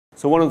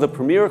So one of the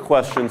premier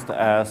questions to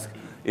ask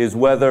is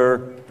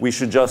whether we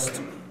should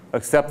just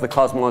accept the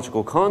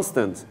cosmological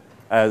constant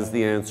as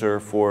the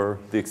answer for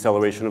the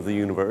acceleration of the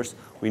universe.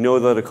 We know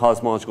that a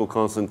cosmological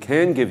constant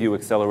can give you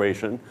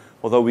acceleration,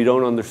 although we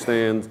don't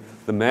understand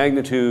the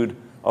magnitude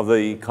of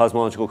the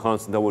cosmological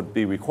constant that would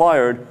be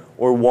required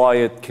or why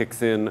it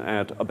kicks in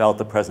at about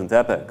the present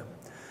epoch.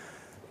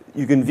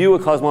 You can view a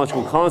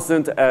cosmological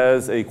constant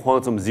as a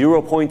quantum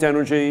zero-point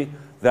energy,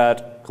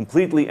 that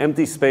completely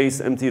empty space,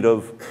 emptied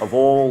of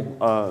all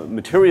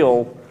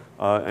material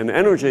and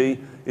energy,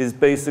 is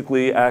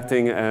basically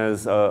acting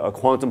as a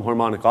quantum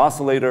harmonic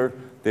oscillator.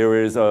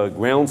 There is a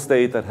ground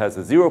state that has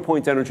a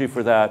zero-point energy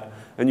for that,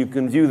 and you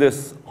can view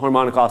this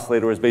harmonic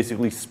oscillator as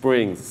basically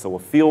springs. So a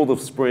field of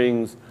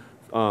springs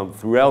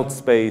throughout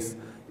space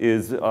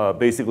is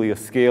basically a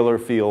scalar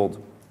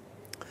field.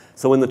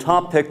 So in the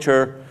top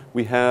picture,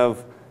 we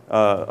have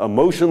a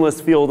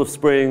motionless field of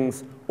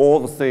springs,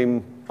 all the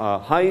same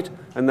height,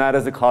 and that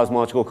is a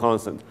cosmological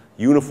constant,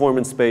 uniform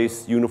in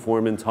space,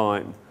 uniform in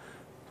time.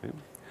 Okay.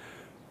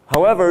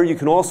 However, you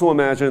can also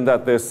imagine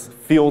that this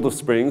field of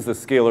springs,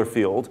 this scalar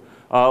field,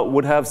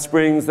 would have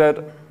springs that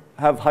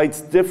have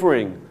heights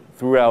differing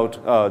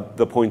throughout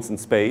the points in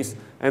space,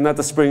 and that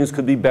the springs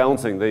could be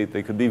bouncing.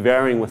 They could be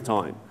varying with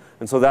time.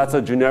 And so that's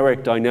a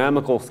generic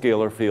dynamical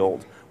scalar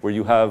field where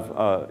you have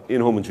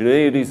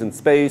inhomogeneities in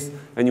space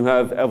and you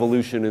have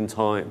evolution in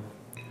time.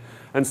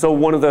 And so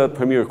one of the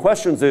premier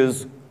questions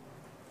is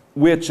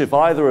which, if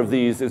either of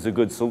these, is a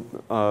good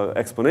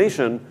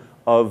explanation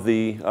of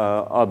the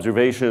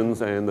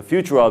observations and the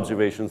future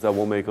observations that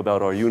we'll make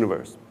about our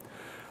universe.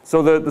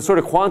 So the sort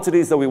of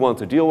quantities that we want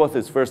to deal with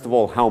is, first of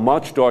all, how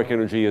much dark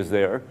energy is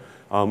there.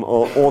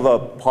 All the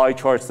pie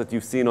charts that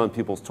you've seen on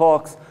people's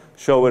talks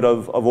show it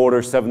of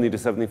order 70 to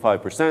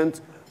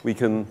 75%. We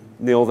can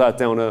nail that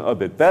down a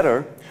bit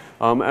better.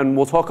 And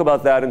we'll talk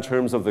about that in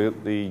terms of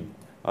the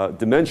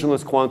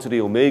dimensionless quantity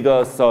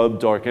omega sub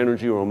dark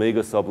energy or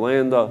omega sub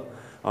lambda.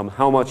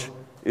 How much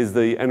is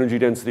the energy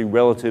density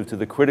relative to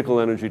the critical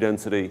energy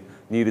density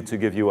needed to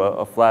give you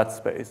a flat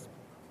space.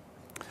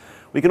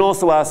 We can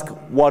also ask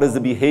what is the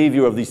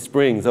behavior of these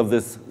springs, of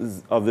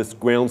this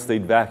ground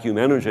state vacuum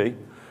energy.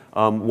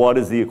 What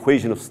is the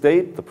equation of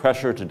state, the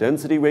pressure to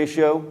density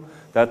ratio?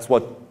 That's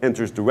what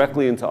enters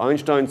directly into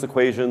Einstein's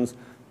equations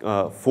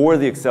for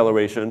the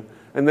acceleration.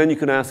 And then you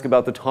can ask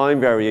about the time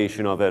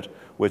variation of it,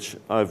 which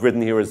I've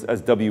written here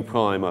as W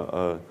prime,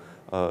 a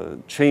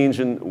change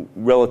in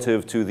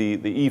relative to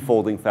the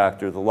E-folding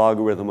factor, the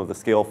logarithm of the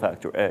scale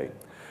factor A.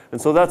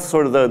 And so that's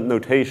sort of the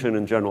notation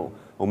in general.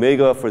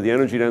 Omega for the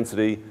energy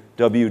density,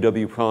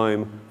 W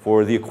prime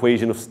for the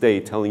equation of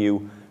state, telling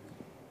you,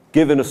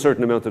 given a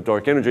certain amount of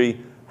dark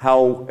energy,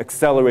 how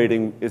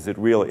accelerating is it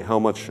really?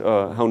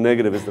 How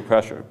negative is the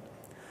pressure?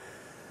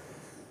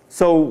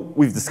 So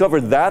we've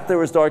discovered that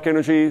there is dark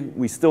energy.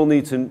 We still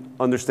need to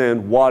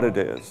understand what it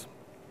is.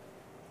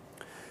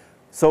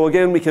 So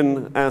again, we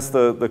can ask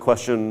the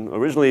question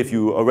originally, if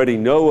you already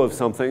know of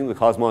something, the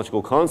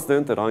cosmological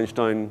constant that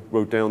Einstein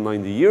wrote down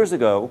 90 years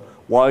ago,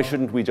 why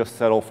shouldn't we just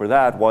settle for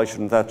that? Why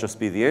shouldn't that just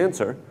be the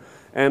answer?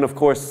 And of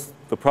course,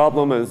 the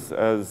problem,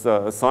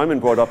 as Simon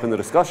brought up in the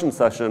discussion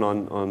session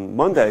on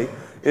Monday,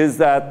 is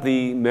that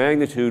the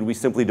magnitude we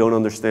simply don't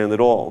understand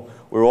at all.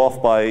 We're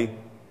off by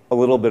a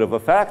little bit of a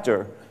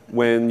factor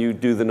when you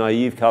do the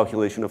naive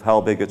calculation of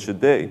how big it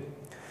should be.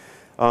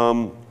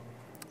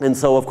 And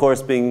so, of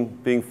course,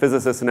 being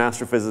physicists and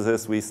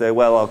astrophysicists, we say,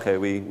 well, okay,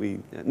 we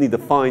need to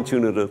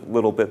fine-tune it a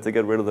little bit to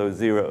get rid of those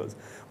zeros.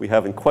 We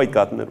haven't quite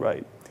gotten it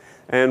right.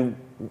 And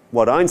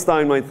what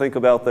Einstein might think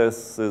about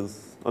this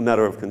is a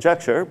matter of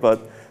conjecture,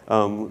 but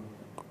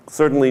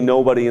certainly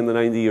nobody in the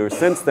 90 years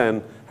since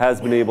then has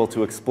been able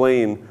to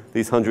explain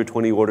these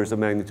 120 orders of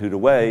magnitude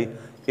away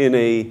in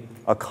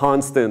a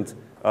constant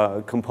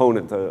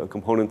component, a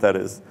component that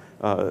is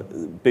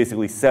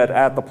basically set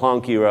at the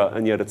Planck era,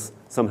 and yet it's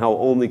somehow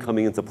only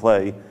coming into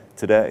play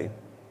today.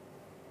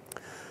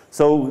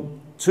 So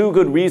two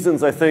good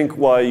reasons, I think,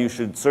 why you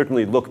should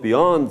certainly look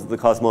beyond the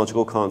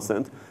cosmological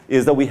constant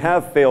is that we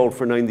have failed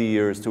for 90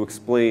 years to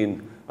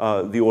explain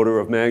the order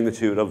of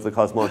magnitude of the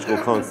cosmological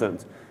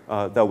constant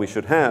that we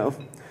should have.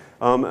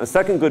 A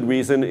second good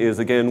reason is,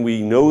 again,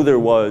 we know there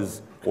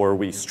was, or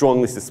we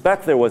strongly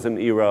suspect there was an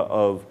era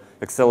of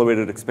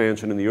accelerated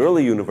expansion in the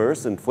early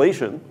universe,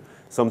 inflation,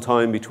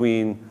 sometime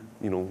between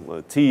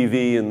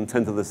TeV and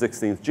 10 to the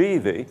 16th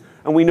GeV.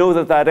 And we know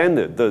that that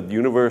ended. The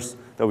universe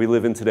that we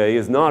live in today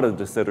is not a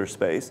de Sitter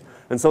space.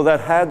 And so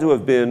that had to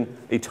have been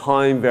a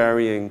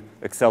time-varying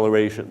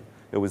acceleration.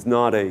 It was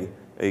not a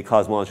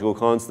cosmological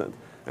constant.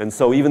 And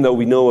so even though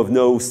we know of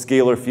no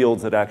scalar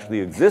fields that actually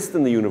exist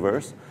in the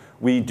universe,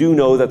 we do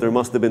know that there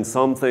must have been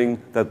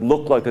something that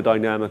looked like a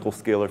dynamical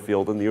scalar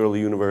field in the early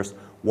universe.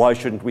 Why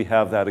shouldn't we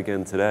have that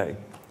again today?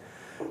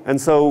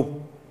 And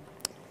so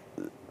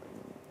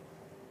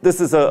this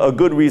is a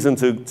good reason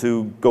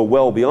to go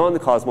well beyond the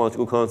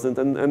cosmological constant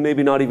and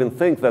maybe not even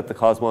think that the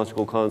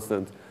cosmological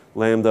constant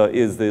lambda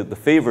is the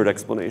favored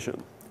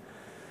explanation.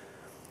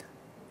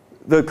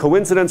 The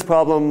coincidence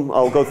problem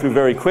I'll go through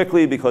very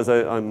quickly because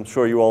I'm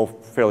sure you're all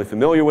fairly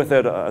familiar with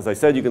it. As I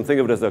said, you can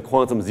think of it as a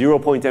quantum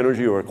zero-point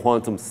energy or a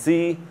quantum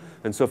C.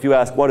 And so if you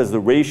ask what is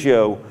the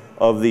ratio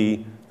of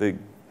the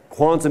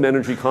quantum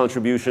energy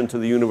contribution to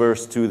the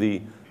universe to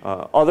the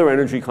other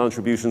energy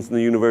contributions in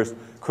the universe,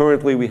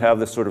 currently we have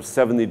this sort of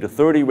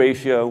 70-30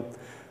 ratio.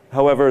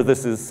 However,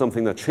 this is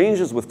something that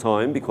changes with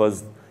time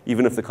because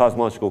even if the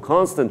cosmological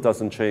constant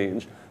doesn't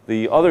change,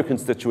 the other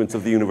constituents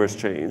of the universe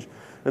change.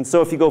 And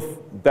so if you go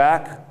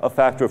back a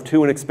factor of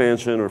 2 in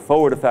expansion or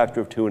forward a factor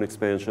of 2 in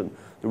expansion,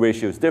 the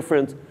ratio is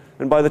different.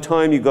 And by the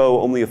time you go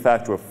only a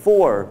factor of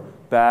 4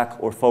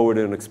 back or forward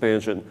in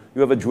expansion,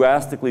 you have a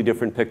drastically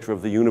different picture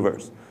of the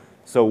universe.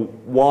 So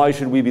why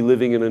should we be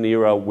living in an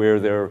era where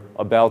they're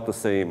about the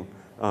same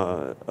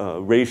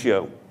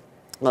ratio,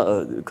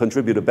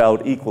 contribute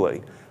about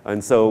equally?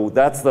 And so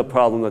that's the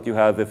problem that you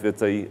have if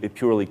it's a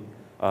purely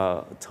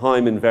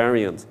time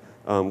invariant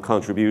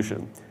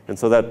contribution. And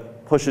so that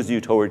pushes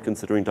you toward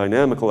considering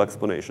dynamical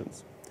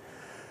explanations.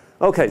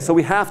 Okay, so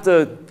we have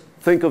to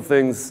think of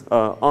things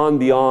on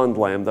beyond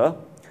lambda,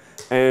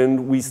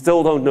 and we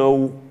still don't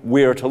know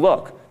where to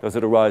look. Does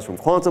it arise from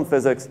quantum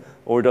physics,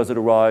 or does it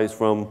arise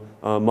from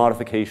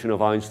modification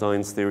of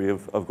Einstein's theory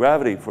of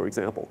gravity, for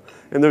example?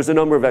 And there's a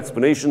number of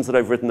explanations that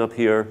I've written up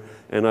here,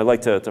 and I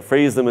like to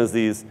phrase them as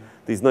these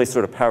nice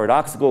sort of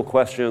paradoxical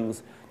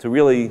questions to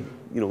really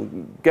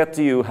get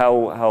to you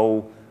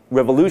how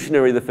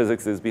revolutionary the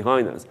physics is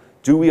behind this.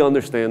 Do we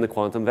understand the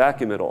quantum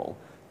vacuum at all?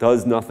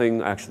 Does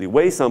nothing actually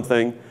weigh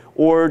something?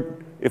 Or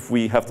if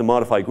we have to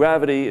modify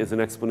gravity, is an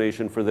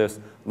explanation for this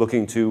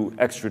looking to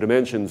extra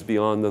dimensions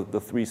beyond the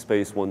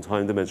 3-space,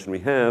 1-time dimension we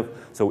have,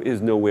 so is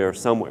nowhere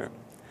somewhere.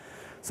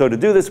 So to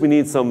do this, we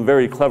need some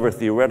very clever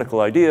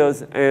theoretical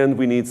ideas, and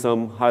we need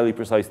some highly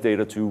precise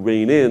data to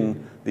rein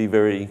in the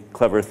very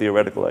clever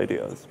theoretical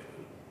ideas.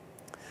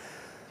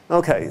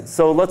 Okay,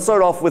 so let's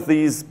start off with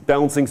these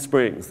bouncing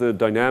springs, the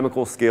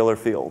dynamical scalar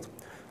field.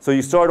 So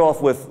you start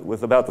off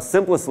with about the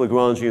simplest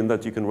Lagrangian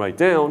that you can write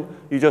down.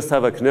 You just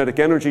have a kinetic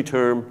energy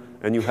term,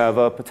 and you have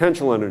a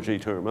potential energy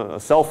term, a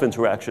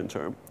self-interaction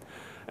term.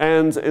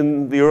 And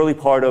in the early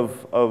part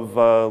of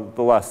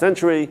the last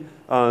century,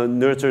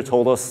 Noether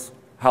told us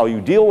how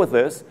you deal with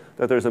this,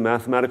 that there's a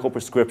mathematical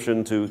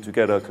prescription to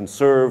get a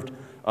conserved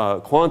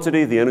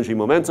quantity, the energy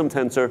momentum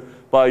tensor,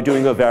 by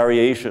doing a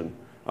variation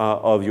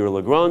of your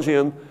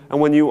Lagrangian. And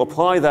when you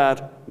apply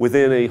that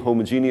within a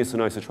homogeneous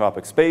and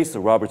isotropic space, a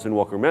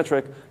Robertson-Walker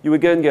metric, you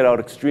again get out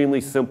extremely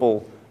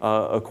simple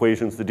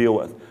equations to deal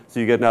with. So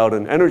you get out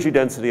an energy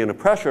density and a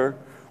pressure,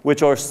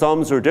 which are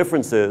sums or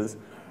differences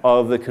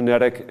of the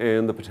kinetic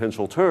and the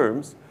potential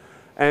terms.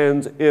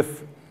 And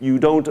if you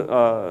don't,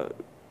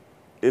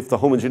 if the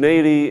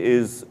homogeneity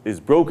is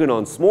broken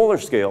on smaller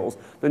scales,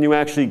 then you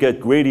actually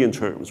get gradient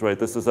terms, right?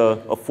 This is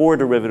a 4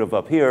 derivative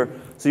up here.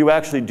 So you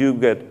actually do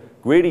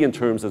get gradient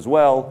terms as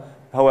well.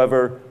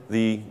 However,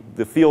 the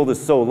field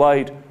is so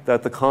light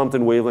that the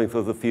Compton wavelength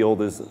of the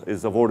field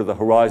is of order the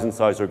horizon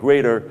size or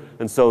greater,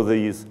 and so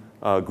these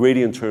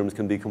gradient terms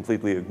can be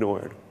completely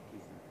ignored.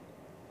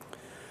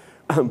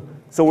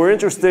 So we're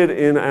interested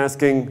in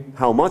asking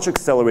how much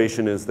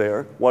acceleration is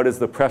there, what is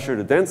the pressure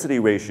to density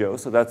ratio,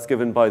 so that's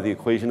given by the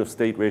equation of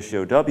state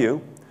ratio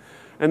W.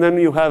 And then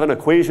you have an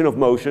equation of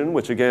motion,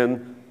 which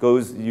again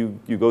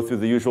you go through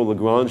the usual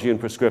Lagrangian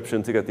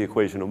prescription to get the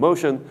equation of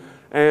motion.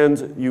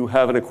 And you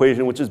have an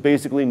equation which is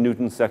basically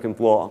Newton's second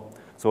law.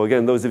 So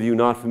again, those of you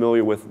not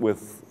familiar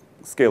with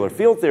scalar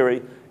field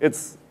theory,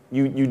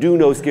 you do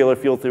know scalar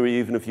field theory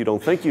even if you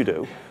don't think you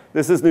do.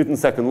 This is Newton's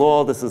second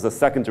law. This is a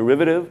second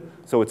derivative.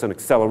 So it's an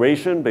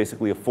acceleration,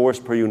 basically a force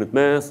per unit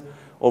mass.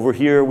 Over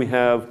here we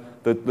have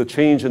the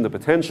change in the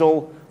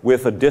potential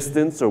with a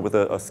distance or with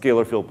a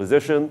scalar field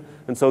position.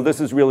 And so this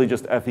is really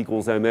just F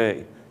equals ma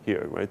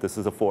here, right? This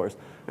is a force.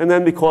 And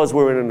then because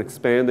we're in an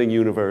expanding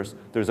universe,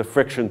 there's a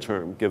friction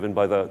term given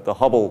by the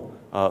Hubble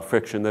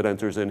friction that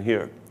enters in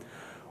here.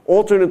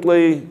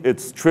 Alternately,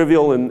 it's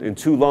trivial in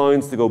 2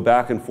 lines to go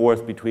back and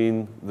forth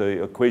between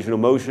the equation of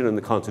motion and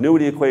the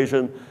continuity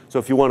equation. So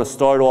if you want to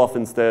start off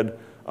instead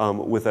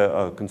with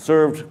a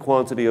conserved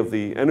quantity of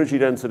the energy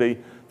density,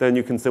 then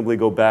you can simply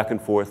go back and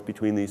forth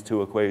between these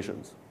 2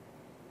 equations.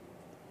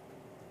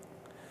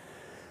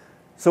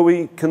 So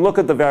we can look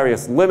at the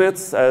various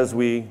limits as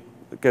we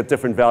get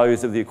different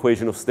values of the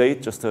equation of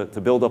state just to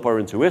build up our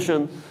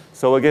intuition.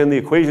 So again, the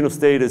equation of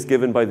state is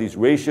given by these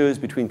ratios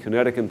between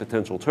kinetic and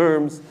potential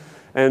terms.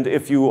 And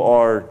if you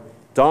are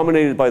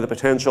dominated by the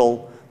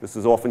potential, this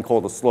is often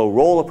called a slow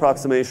roll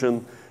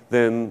approximation,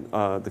 then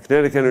the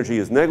kinetic energy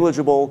is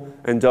negligible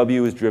and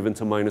W is driven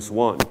to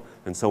 -1.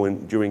 And so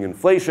during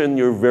inflation,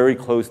 you're very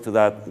close to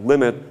that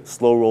limit.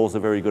 Slow roll is a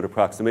very good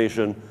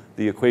approximation.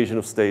 The equation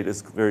of state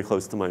is very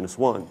close to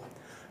 -1.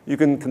 You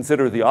can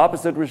consider the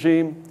opposite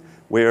regime,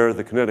 where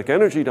the kinetic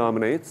energy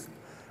dominates,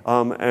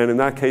 and in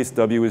that case,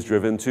 W is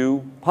driven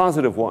to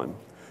 +1.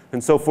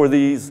 And so for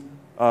these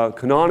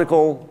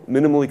canonical,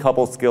 minimally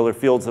coupled scalar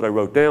fields that I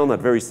wrote down, that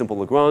very simple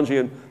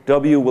Lagrangian,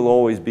 W will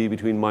always be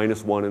between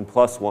 -1 and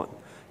 +1.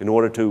 In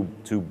order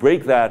to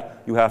break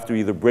that, you have to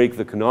either break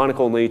the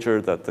canonical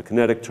nature, that the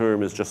kinetic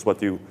term is just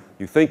what you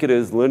think it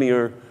is,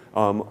 linear,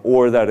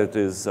 or that it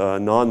is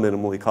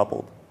non-minimally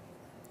coupled.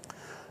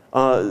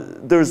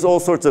 There's all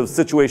sorts of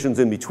situations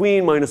in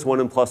between -1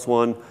 and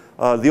 +1.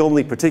 The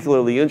only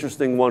particularly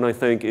interesting one, I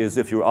think, is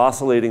if you're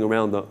oscillating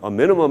around a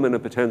minimum in a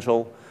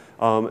potential.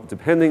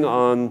 Depending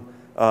on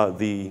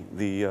the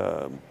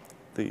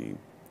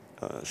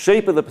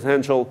shape of the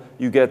potential,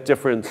 you get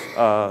different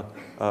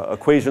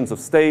equations of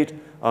state.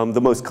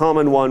 The most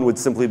common one would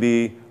simply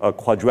be a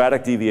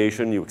quadratic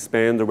deviation. You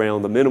expand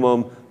around the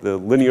minimum. The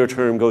linear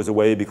term goes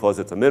away because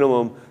it's a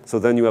minimum. So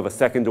then you have a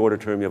second order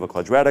term. You have a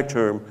quadratic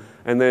term.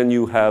 And then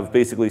you have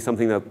basically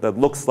something that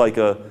looks like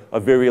a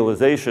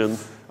virialization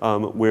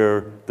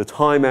where the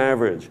time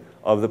average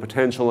of the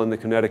potential and the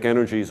kinetic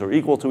energies are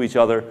equal to each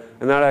other.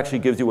 And that actually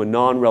gives you a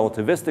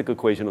non-relativistic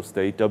equation of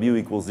state, W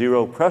equals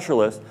 0,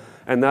 pressureless.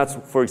 And that's,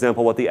 for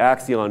example, what the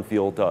axion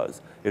field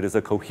does. It is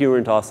a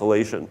coherent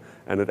oscillation,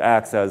 and it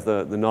acts as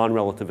the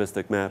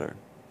non-relativistic matter.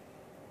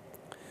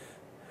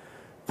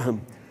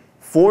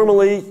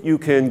 Formally, you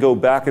can go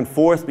back and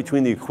forth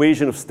between the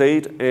equation of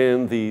state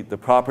and the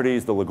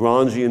properties, the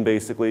Lagrangian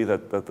basically,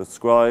 that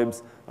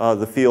describes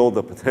the field,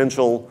 the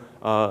potential,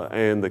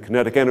 and the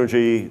kinetic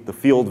energy, the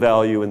field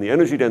value, and the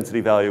energy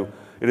density value.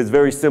 It is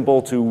very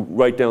simple to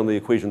write down the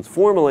equations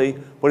formally,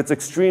 but it's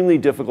extremely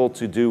difficult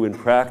to do in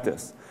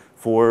practice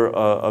for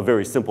a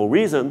very simple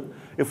reason.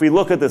 If we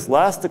look at this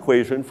last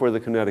equation for the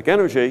kinetic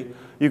energy,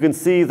 you can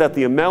see that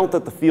the amount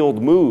that the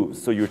field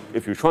moves, so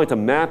if you're trying to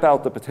map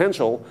out the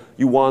potential,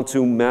 you want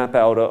to map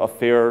out a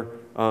fair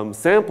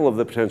sample of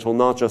the potential,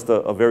 not just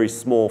a very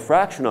small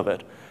fraction of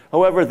it.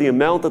 However, the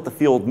amount that the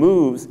field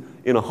moves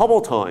in a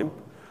Hubble time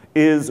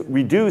is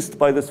reduced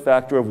by this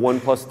factor of 1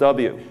 plus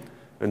W.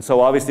 And so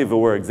obviously if it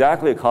were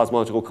exactly a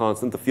cosmological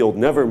constant, the field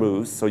never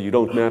moves, so you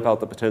don't map out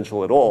the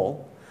potential at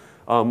all.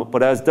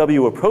 But as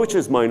W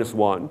approaches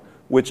 -1,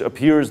 which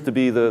appears to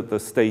be the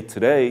state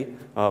today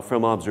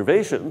from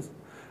observations,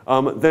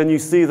 then you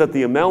see that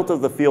the amount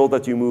of the field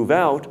that you move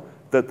out,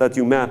 that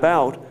you map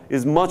out,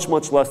 is much,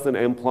 much less than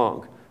m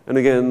Planck. And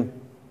again,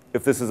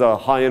 if this is a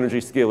high energy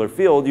scalar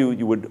field,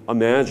 you would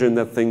imagine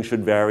that things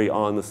should vary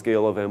on the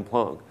scale of m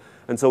Planck.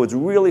 And so it's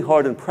really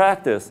hard in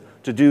practice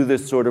to do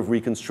this sort of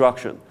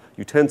reconstruction.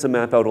 You tend to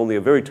map out only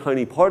a very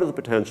tiny part of the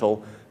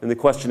potential, and the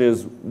question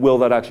is, will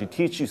that actually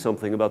teach you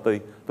something about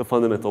the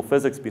fundamental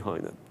physics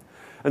behind it?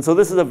 And so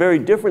this is a very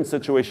different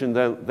situation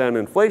than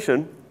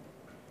inflation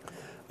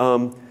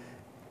in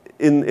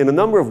a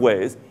number of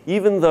ways.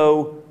 Even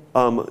though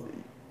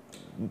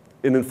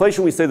in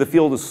inflation we say the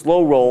field is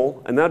slow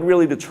roll, and that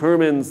really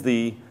determines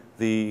the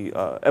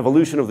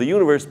evolution of the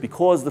universe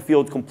because the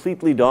field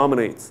completely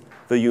dominates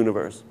the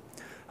universe.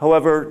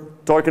 However,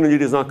 dark energy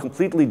does not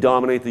completely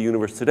dominate the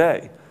universe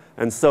today.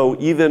 And so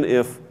even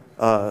if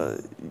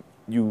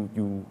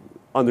you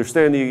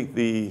understand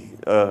the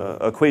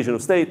equation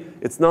of state,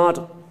 it's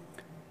not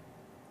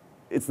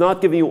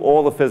giving you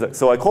all the physics.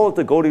 So I call it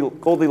the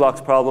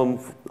Goldilocks problem.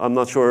 I'm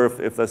not sure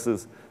if this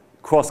is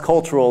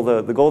cross-cultural,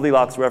 the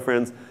Goldilocks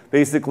reference.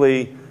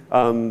 Basically,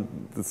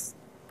 this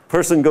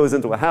person goes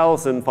into a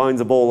house and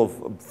finds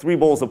three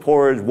bowls of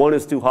porridge. One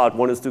is too hot,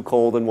 one is too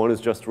cold, and one is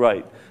just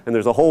right. And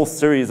there's a whole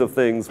series of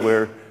things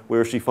where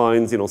she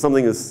finds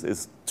something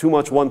is too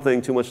much one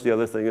thing, too much the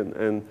other thing,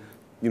 and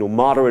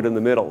moderate in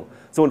the middle.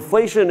 So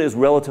inflation is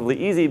relatively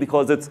easy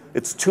because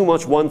it's too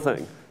much one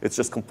thing. It's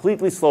just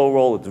completely slow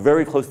roll. It's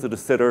very close to de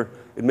Sitter.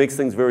 It makes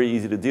things very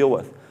easy to deal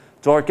with.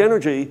 Dark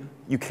energy,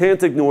 you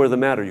can't ignore the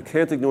matter. You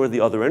can't ignore the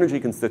other energy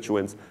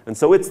constituents. And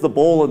so it's the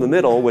bowl in the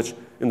middle, which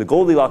in the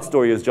Goldilocks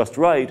story is just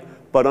right.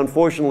 But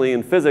unfortunately,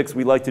 in physics,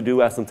 we like to do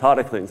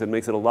asymptotic things. It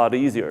makes it a lot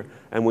easier.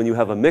 And when you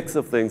have a mix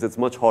of things, it's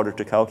much harder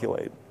to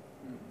calculate.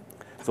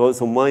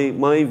 So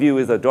my view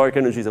is that dark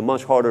energy is a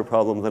much harder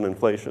problem than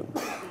inflation.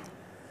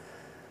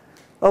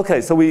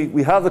 OK, so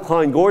we have the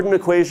Klein-Gordon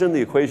equation,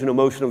 the equation of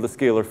motion of the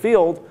scalar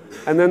field.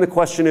 And then the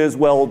question is,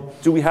 well,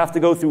 do we have to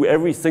go through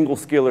every single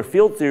scalar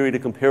field theory to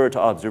compare it to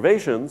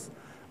observations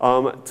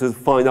to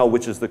find out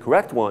which is the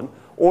correct one?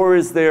 Or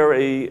is there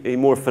a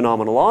more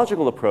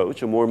phenomenological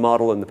approach, a more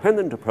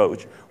model-independent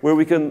approach, where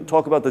we can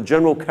talk about the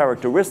general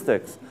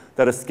characteristics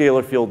that a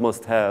scalar field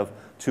must have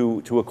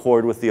to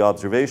accord with the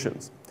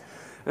observations?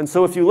 And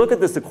so if you look at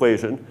this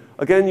equation,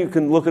 again, you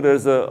can look at it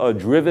as a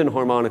driven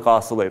harmonic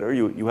oscillator.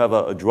 You have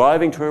a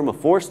driving term, a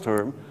force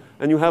term,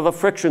 and you have a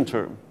friction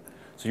term.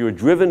 So you're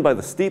driven by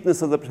the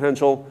steepness of the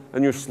potential,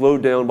 and you're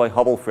slowed down by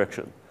Hubble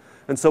friction.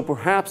 And so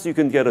perhaps you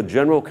can get a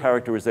general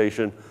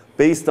characterization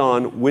based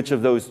on which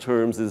of those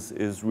terms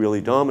is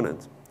really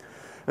dominant.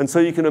 And so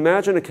you can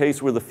imagine a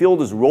case where the field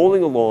is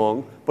rolling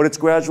along, but it's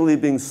gradually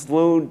being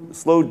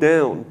slowed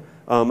down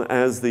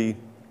as the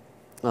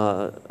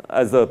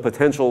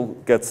potential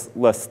gets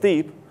less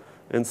steep.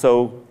 And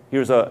so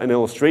here's an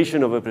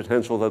illustration of a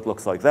potential that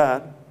looks like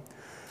that.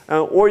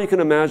 Or you can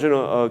imagine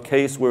a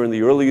case where in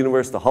the early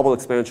universe the Hubble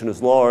expansion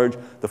is large,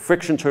 the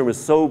friction term is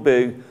so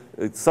big,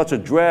 it's such a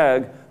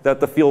drag that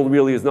the field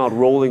really is not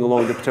rolling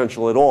along the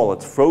potential at all.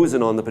 It's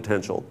frozen on the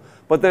potential.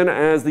 But then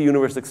as the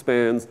universe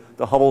expands,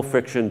 the Hubble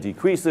friction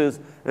decreases,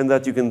 and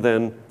that you can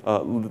then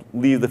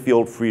leave the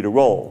field free to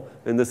roll.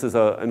 And this is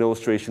an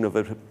illustration of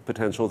a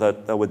potential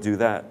that would do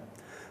that.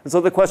 And so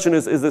the question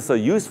is this a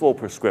useful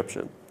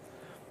prescription?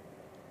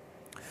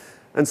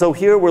 And so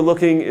here we're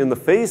looking in the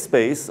phase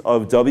space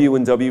of W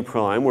and W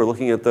prime. We're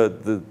looking at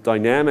the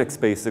dynamics,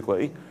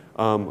 basically,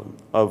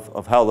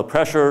 of how the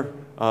pressure,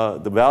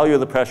 the value of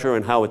the pressure,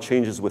 and how it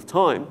changes with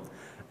time.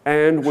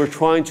 And we're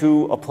trying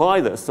to apply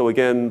this. So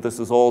again,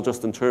 this is all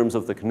just in terms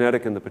of the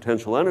kinetic and the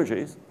potential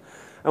energies.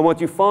 And what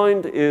you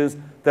find is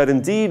that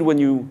indeed, when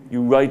you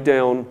write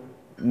down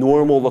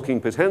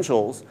normal-looking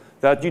potentials,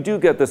 that you do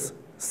get this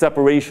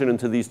separation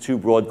into these two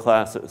broad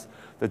classes.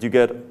 That you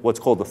get what's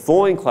called the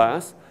thawing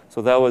class.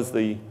 So that was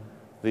the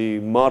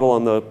model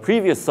on the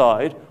previous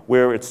side,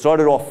 where it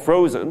started off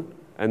frozen,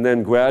 and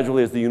then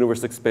gradually, as the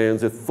universe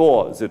expands, it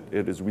thaws. It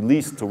is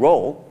released to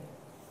roll.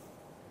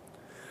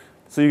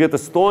 So you get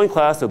this thawing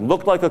class. It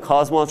looked like a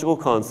cosmological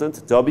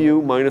constant, W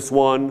minus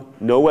 1,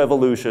 no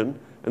evolution,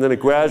 and then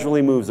it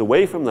gradually moves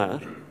away from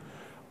that.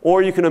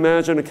 Or you can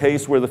imagine a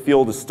case where the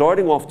field is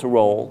starting off to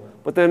roll,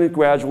 but then it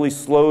gradually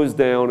slows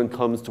down and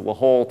comes to a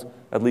halt,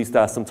 at least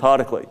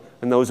asymptotically.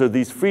 And those are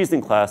these freezing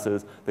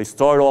classes. They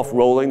start off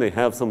rolling. They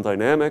have some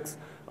dynamics.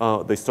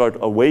 They start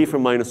away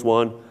from minus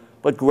 1,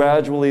 but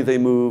gradually they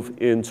move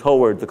in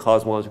toward the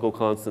cosmological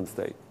constant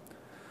state.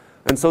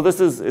 And so this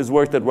is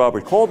work that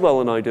Robert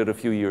Caldwell and I did a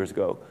few years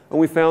ago. And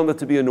we found that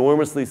to be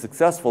enormously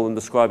successful in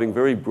describing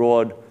very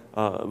broad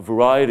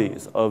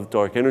varieties of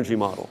dark energy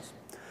models.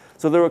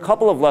 So there are a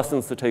couple of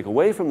lessons to take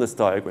away from this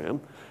diagram.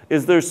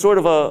 Is there's sort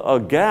of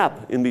a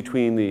gap in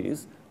between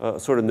these,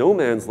 sort of no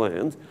man's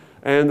land.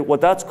 And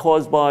what that's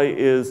caused by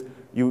is,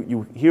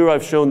 here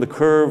I've shown the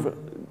curve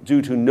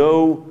due to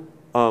no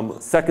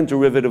second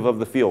derivative of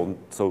the field,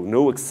 so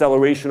no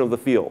acceleration of the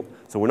field.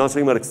 So we're not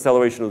talking about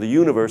acceleration of the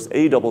universe,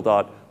 A double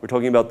dot. We're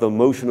talking about the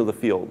motion of the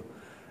field.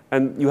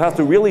 And you have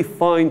to really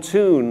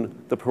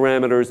fine-tune the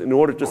parameters in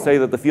order to say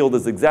that the field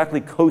is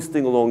exactly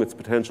coasting along its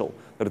potential,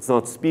 that it's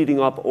not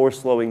speeding up or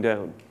slowing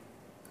down.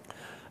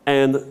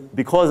 And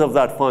because of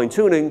that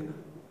fine-tuning,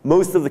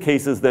 most of the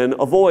cases then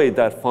avoid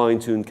that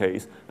fine-tuned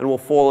case and will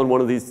fall in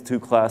one of these two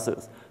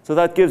classes. So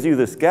that gives you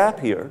this gap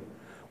here,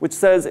 which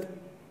says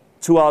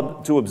to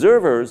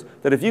observers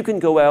that if you can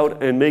go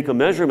out and make a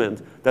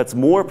measurement that's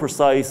more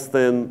precise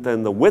than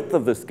the width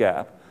of this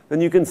gap, then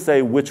you can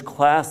say which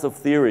class of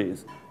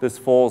theories this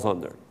falls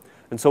under.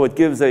 And so it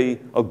gives a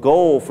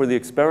goal for the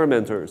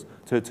experimenters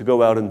to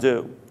go out and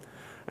do.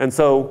 And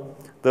so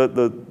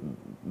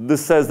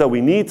this says that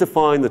we need to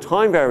find the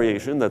time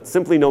variation, that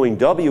simply knowing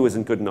W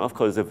isn't good enough,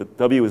 because if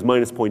W is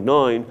minus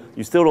 0.9,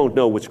 you still don't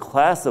know which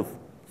class of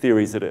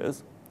theories it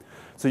is.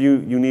 So you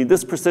need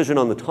this precision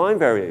on the time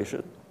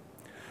variation.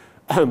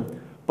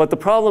 But the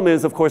problem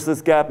is, of course,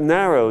 this gap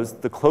narrows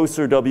the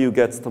closer W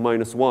gets to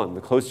minus 1, the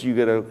closer you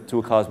get to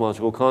a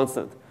cosmological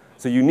constant.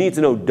 So you need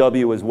to know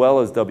W as well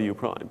as W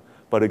prime.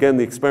 But again,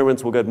 the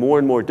experiments will get more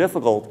and more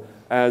difficult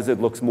as it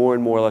looks more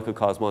and more like a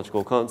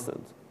cosmological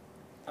constant.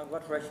 And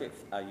what redshift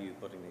are you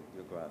putting in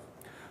your graph?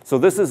 So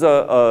this is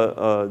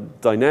a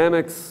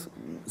dynamics.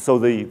 So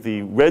the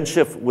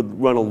redshift would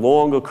run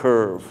along a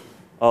curve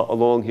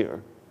along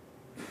here.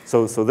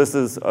 So this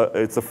is,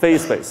 it's a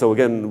phase space. So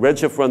again,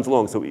 redshift runs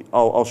along. So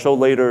I'll show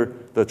later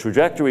the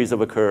trajectories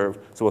of a curve.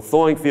 So a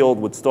thawing field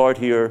would start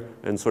here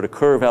and sort of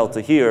curve out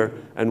to here.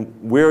 And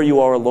where you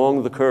are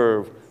along the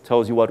curve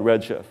tells you what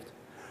redshift.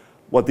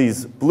 What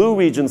these blue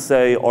regions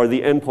say are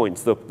the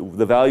endpoints,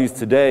 the values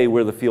today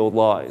where the field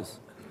lies.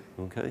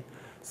 Okay?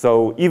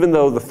 So even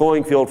though the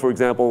thawing field, for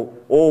example,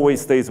 always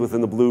stays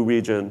within the blue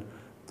region,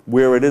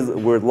 where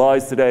it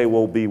lies today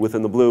will be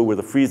within the blue, where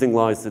the freezing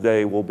lies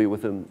today will be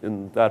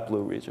in that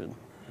blue region.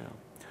 Yeah.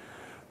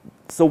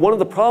 So one of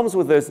the problems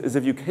with this is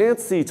if you can't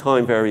see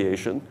time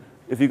variation,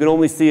 if you can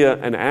only see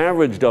an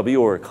average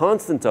W or a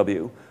constant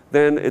W,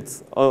 then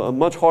it's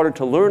much harder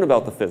to learn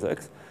about the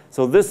physics.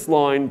 So this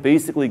line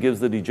basically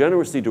gives the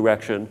degeneracy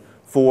direction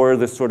for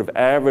this sort of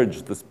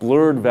average, this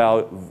blurred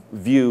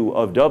view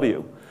of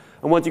W.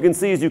 And what you can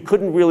see is you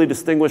couldn't really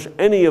distinguish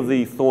any of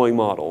the thawing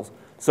models.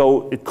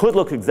 So it could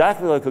look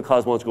exactly like a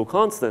cosmological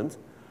constant,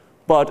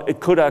 but it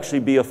could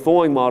actually be a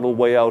thawing model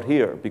way out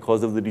here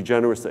because of the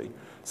degeneracy.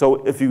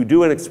 So if you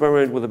do an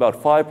experiment with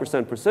about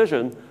 5%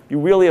 precision, you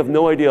really have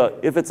no idea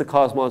if it's a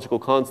cosmological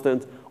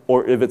constant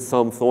or if it's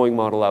some thawing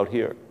model out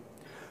here.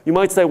 You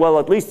might say, well,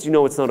 at least you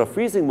know it's not a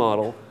freezing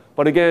model,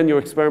 but again, your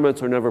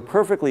experiments are never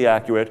perfectly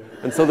accurate,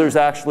 and so there's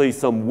actually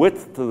some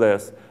width to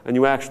this, and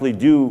you actually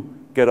do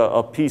get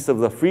a piece of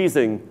the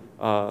freezing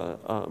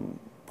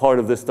part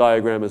of this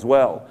diagram as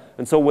well.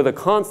 And so with a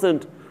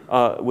constant,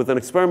 with an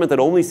experiment that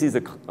only sees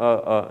an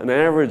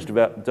averaged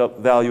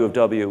value of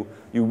W,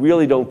 you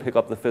really don't pick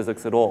up the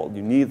physics at all.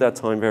 You need that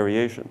time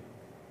variation.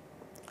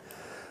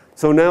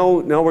 So now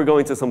we're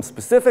going to some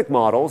specific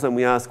models, and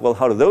we ask, well,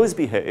 how do those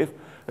behave?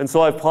 And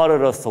so I've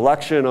plotted a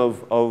selection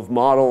of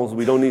models.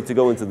 We don't need to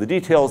go into the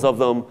details of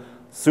them.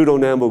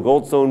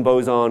 Pseudo-Nambu-Goldstone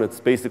boson, it's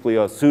basically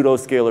a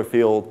pseudo-scalar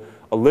field,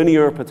 a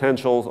linear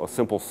potential, a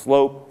simple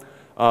slope.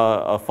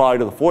 a phi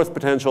to the fourth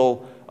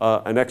potential,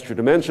 an extra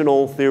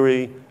dimensional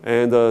theory,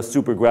 and a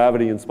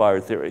supergravity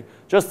inspired theory,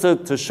 just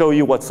to show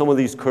you what some of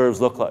these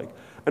curves look like.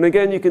 And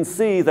again, you can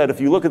see that if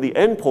you look at the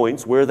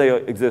endpoints where they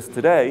exist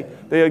today,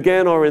 they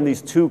again are in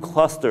these two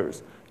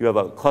clusters. You have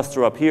a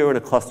cluster up here and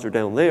a cluster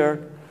down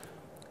there.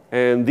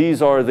 And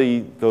these are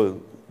the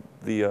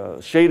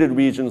shaded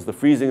regions, the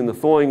freezing and the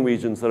thawing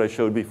regions that I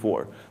showed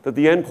before, that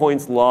the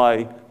endpoints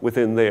lie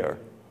within there.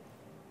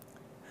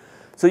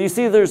 So you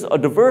see there's a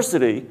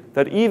diversity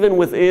that even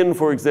within,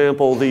 for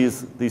example,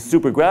 these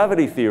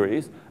supergravity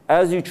theories,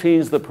 as you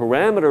change the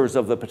parameters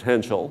of the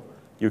potential,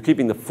 you're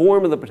keeping the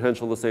form of the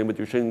potential the same, but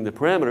you're changing the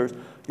parameters,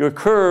 your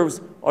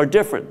curves are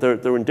different.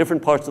 They're in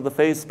different parts of the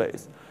phase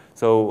space.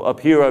 So up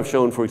here I've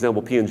shown, for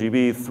example,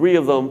 PNGB, 3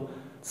 of them.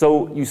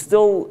 So you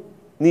still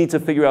need to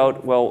figure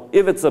out, well,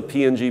 if it's a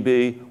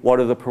PNGB, what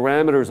are the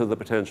parameters of the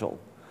potential?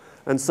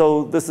 And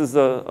so this is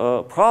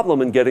a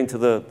problem in getting to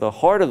the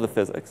heart of the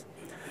physics.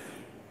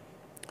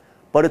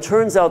 But it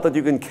turns out that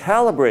you can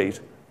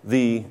calibrate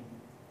the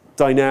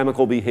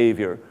dynamical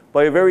behavior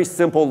by a very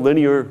simple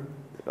linear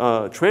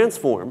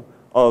transform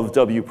of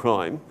W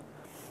prime.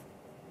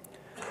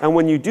 And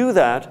when you do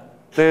that,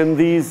 then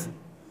these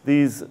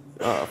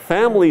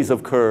families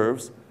of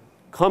curves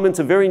come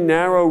into very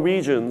narrow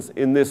regions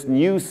in this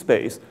new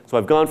space. So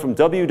I've gone from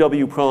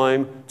W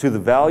prime to the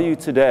value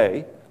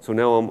today. So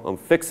now I'm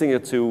fixing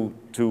it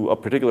to a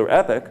particular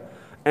epoch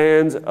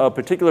and a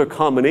particular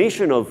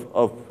combination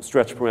of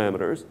stretch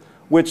parameters,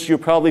 which you're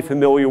probably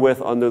familiar with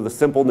under the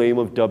simple name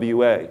of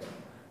WA.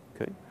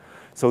 Okay?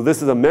 So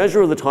this is a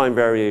measure of the time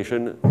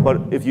variation,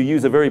 but if you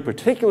use a very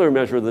particular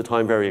measure of the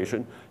time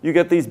variation, you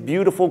get these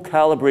beautiful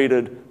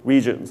calibrated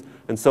regions.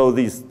 And so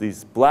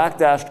these black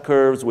dashed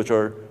curves, which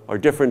are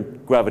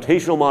different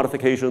gravitational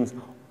modifications,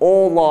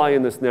 all lie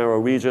in this narrow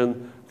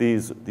region.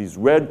 These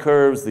red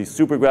curves, these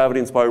supergravity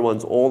inspired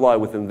ones, all lie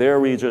within their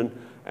region.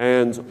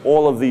 And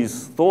all of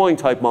these thawing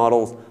type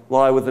models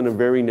lie within a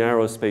very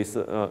narrow space,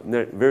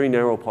 very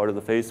narrow part of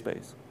the phase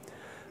space.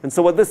 And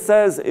so what this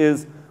says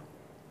is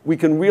we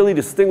can really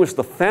distinguish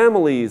the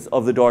families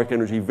of the dark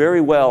energy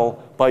very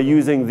well by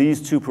using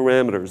these two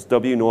parameters,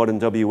 W0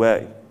 and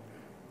WA.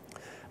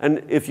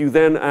 And if you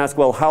then ask,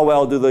 well, how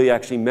well do they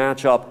actually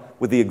match up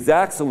with the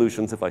exact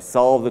solutions? If I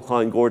solve the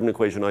Klein-Gordon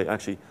equation, I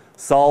actually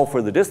solve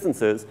for the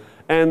distances,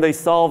 and they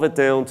solve it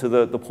down to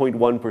the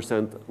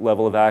 0.1%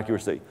 level of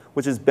accuracy,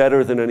 which is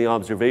better than any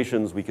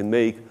observations we can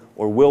make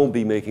or will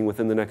be making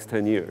within the next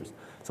 10 years.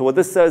 So what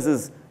this says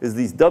is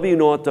these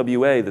W0,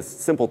 WA, this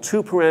simple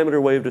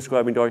two-parameter way of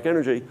describing dark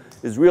energy,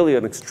 is really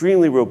an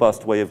extremely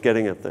robust way of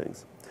getting at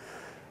things.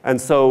 And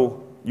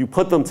so you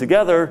put them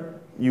together,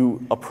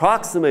 you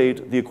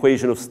approximate the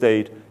equation of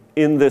state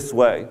in this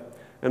way.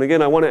 And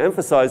again, I want to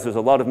emphasize there's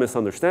a lot of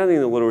misunderstanding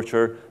in the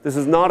literature. This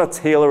is not a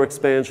Taylor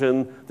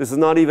expansion. This is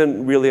not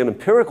even really an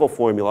empirical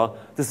formula.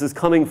 This is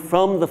coming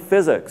from the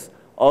physics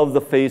of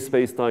the phase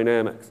space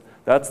dynamics.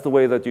 That's the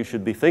way that you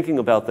should be thinking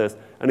about this.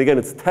 And again,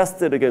 it's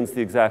tested against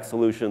the exact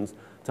solutions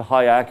to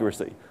high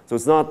accuracy. So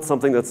it's not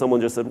something that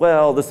someone just said,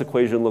 well, this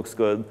equation looks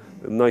good,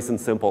 nice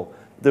and simple.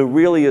 There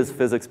really is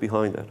physics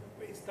behind it.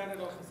 It started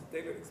off as a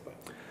Taylor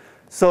expansion.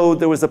 So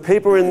there was a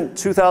paper in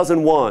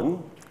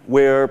 2001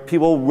 where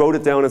people wrote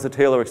it down as a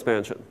Taylor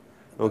expansion,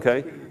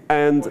 okay?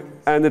 And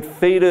it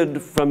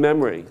faded from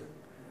memory.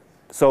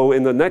 So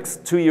in the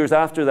next 2 years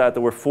after that,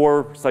 there were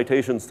 4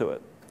 citations to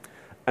it.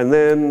 And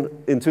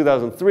then in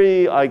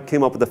 2003, I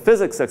came up with a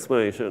physics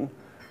explanation,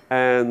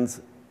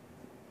 and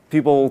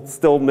people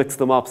still mix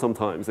them up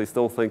sometimes. They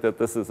still think that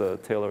this is a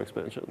Taylor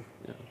expansion.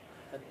 Yeah.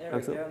 But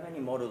Eric, there are many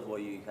models where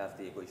you have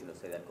the equation of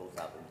state that goes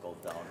up and goes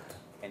down.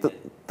 And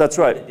that's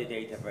right. The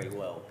data very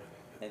well.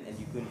 And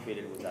you couldn't fit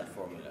it with that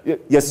formula.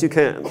 Yes, you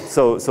can.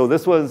 So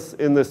this was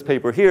in this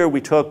paper here.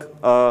 We took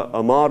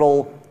a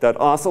model that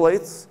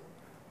oscillates.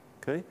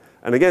 Okay?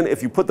 And again,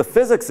 if you put the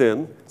physics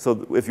in,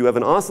 so if you have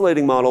an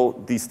oscillating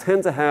model, these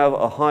tend to have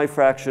a high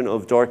fraction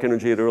of dark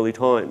energy at early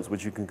times,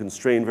 which you can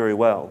constrain very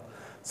well.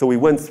 So we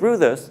went through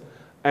this,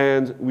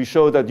 and we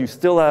showed that you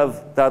still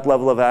have that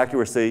level of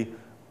accuracy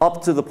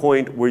up to the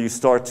point where you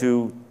start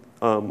to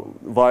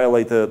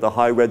violate the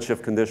high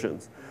redshift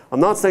conditions. I'm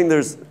not saying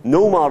there's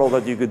no model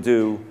that you could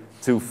do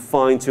to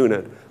fine-tune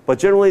it, but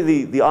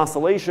generally the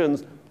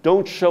oscillations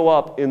don't show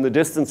up in the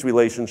distance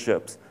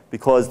relationships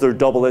because they're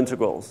double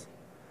integrals.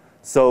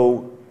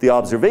 So the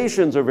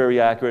observations are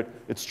very accurate.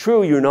 It's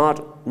true you're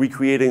not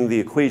recreating the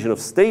equation of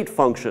state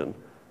function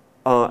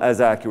as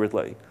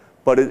accurately,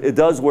 but it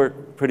does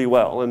work pretty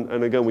well.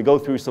 And again, we go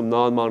through some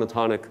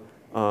non-monotonic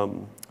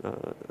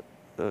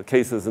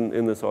cases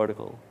in this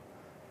article.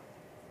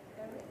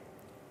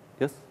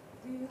 Yes?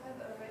 Do you have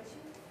a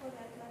redshift for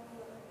that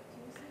level of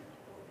accuracy?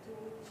 To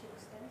which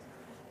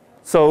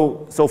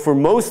extent? So for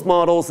most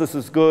models, this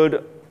is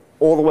good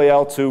all the way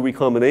out to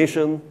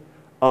recombination.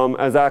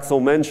 As Axel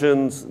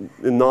mentioned,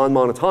 in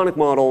non-monotonic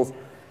models,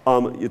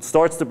 it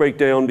starts to break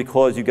down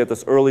because you get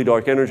this early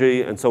dark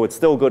energy, and so it's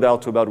still good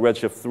out to about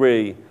redshift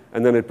 3,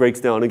 and then it breaks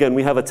down. Again,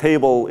 we have a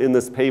table in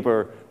this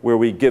paper where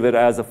we give it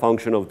as a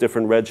function of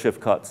different redshift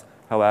cuts,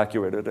 how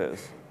accurate it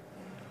is.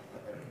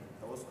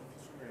 I was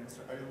confused from your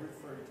answer. Are you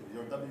referring to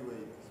your WA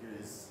here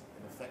is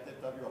an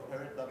effective W,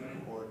 apparent W,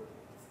 or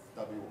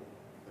W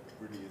that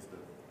really is the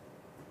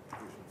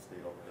equation of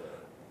state of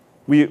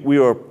the... We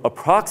are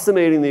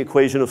approximating the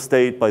equation of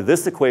state by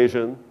this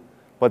equation,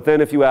 but then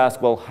if you ask,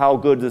 well, how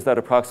good does that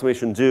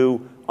approximation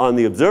do on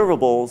the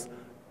observables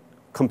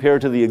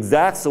compared to the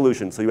exact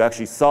solution? So you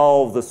actually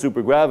solve the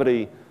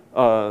supergravity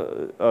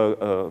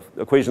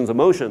equations of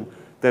motion,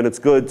 then it's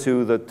good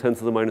to the 10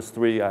 to the minus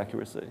 3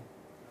 accuracy.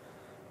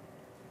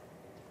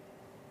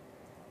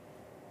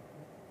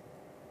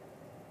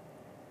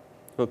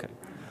 Okay,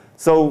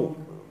 so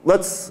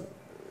let's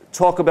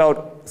talk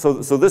about, so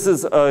this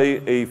is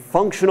a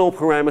functional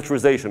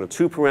parameterization, a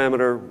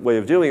 2-parameter way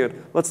of doing it.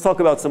 Let's talk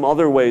about some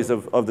other ways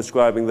of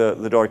describing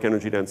the dark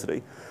energy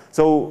density.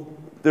 So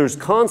there's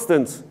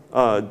constant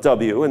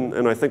W,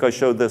 and I think I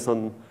showed this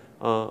on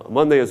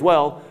Monday as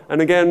well.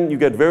 And again, you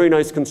get very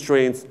nice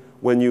constraints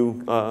when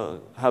you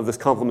have this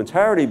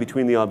complementarity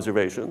between the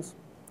observations.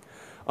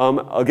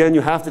 Again,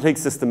 you have to take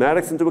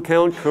systematics into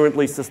account.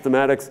 Currently,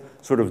 systematics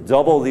sort of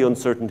double the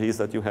uncertainties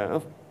that you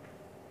have.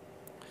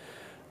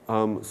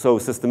 So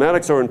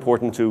systematics are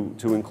important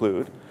to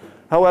include.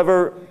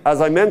 However,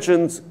 as I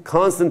mentioned,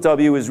 constant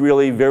W is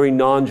really very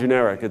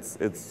non-generic.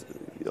 It's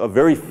a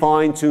very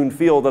fine-tuned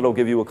field that'll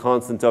give you a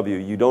constant W.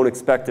 You don't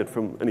expect it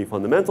from any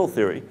fundamental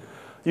theory.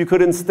 You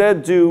could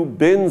instead do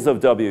bins of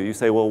W. You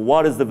say, well,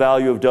 what is the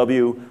value of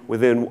W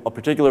within a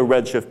particular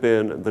redshift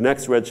bin, the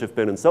next redshift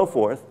bin, and so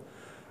forth?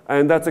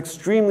 And that's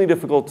extremely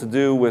difficult to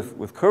do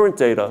with current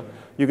data.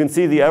 You can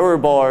see the error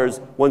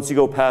bars once you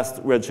go past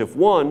redshift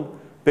 1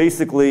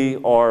 basically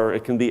are,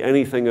 it can be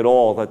anything at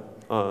all, that,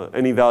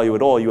 any value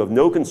at all. You have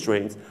no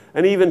constraints.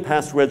 And even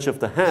past redshift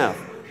 1/2,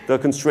 the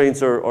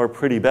constraints are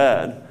pretty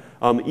bad,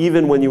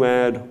 even when you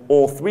add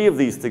all 3 of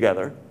these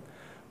together.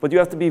 But you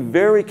have to be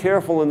very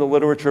careful in the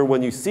literature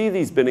when you see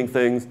these binning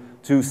things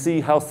to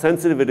see how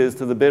sensitive it is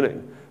to the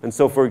binning. And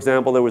so, for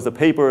example, there was a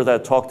paper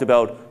that talked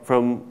about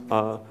from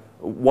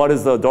what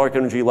is the dark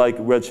energy like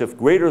redshift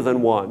greater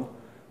than 1,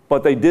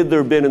 but they did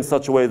their bin in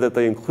such a way that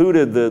they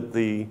included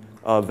the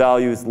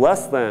values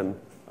less than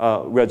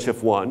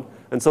redshift 1.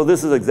 And so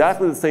this is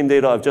exactly the same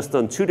data. I've just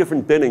done 2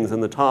 different binnings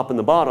in the top and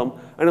the bottom,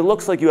 and it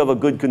looks like you have a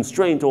good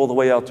constraint all the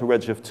way out to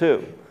redshift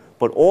 2.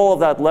 But all of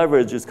that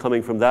leverage is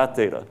coming from that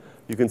data.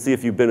 You can see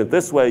if you bin it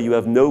this way, you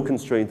have no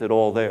constraint at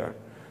all there.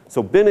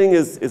 So binning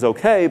is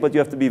okay, but you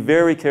have to be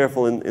very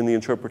careful in the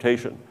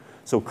interpretation.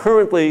 So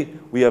currently,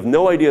 we have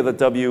no idea that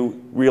W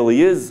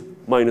really is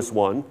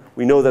 -1.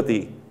 We know that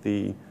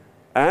the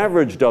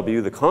average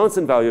W, the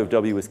constant value of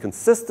W, is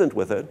consistent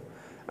with it.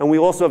 And we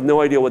also have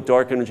no idea what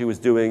dark energy was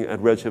doing at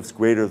redshifts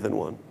greater than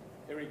 1.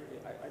 Eric,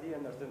 I didn't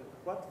understand.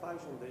 What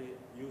function they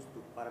use to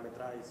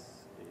parameterize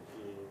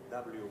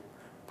W?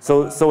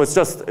 So it's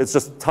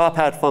just top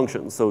hat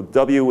functions. So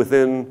W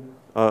within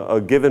a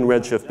given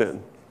redshift bin.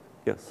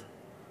 Yes.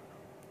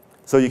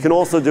 So you can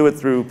also do it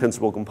through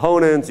principal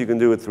components. You can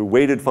do it through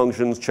weighted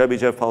functions,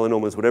 Chebyshev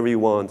polynomials, whatever you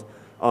want.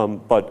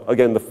 But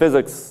again, the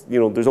physics,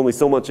 there's only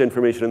so much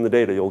information in the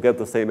data. You'll get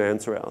the same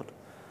answer out.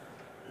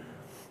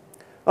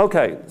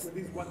 OK. So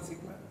these 1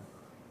 sigma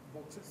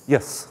boxes?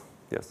 Yes,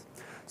 yes.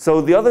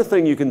 So the other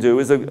thing you can do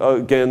is,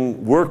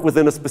 again, work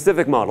within a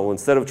specific model.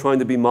 Instead of trying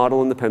to be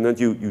model independent,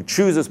 you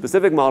choose a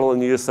specific model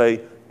and you just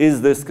say,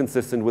 is this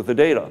consistent with the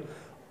data?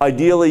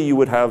 Ideally, you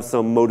would have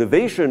some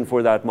motivation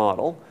for that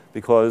model,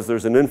 because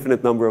there's an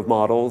infinite number of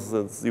models,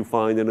 as you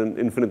find in an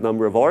infinite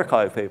number of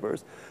archive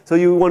papers. So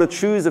you want to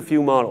choose a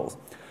few models.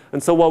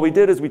 And so what we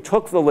did is we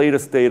took the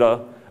latest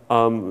data.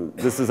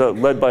 This is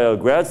led by a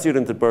grad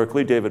student at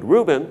Berkeley, David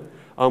Rubin.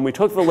 We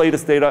took the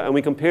latest data and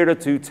we compared it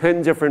to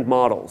 10 different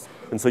models.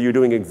 And so you're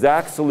doing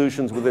exact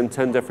solutions within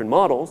 10 different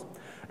models.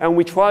 And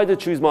we tried to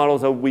choose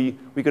models that we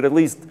could at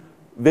least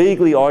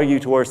vaguely argue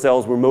to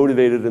ourselves were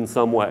motivated in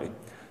some way.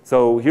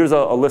 So here's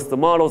a list of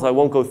models. I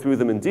won't go through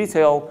them in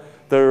detail.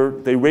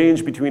 They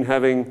range between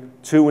having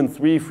 2 and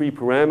 3 free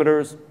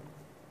parameters.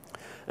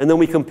 And then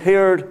we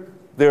compared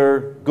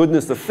their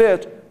goodness of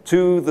fit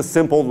to the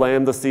simple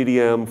lambda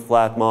CDM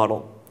flat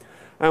model.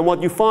 And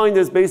what you find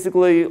is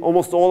basically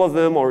almost all of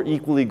them are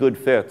equally good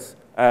fits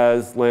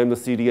as lambda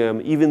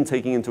CDM, even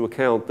taking into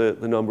account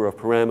the number of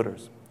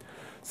parameters.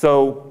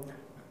 So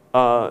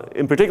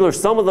in particular,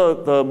 some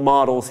of the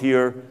models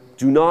here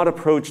do not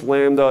approach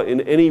lambda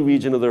in any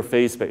region of their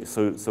phase space.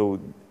 So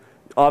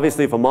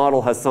obviously, if a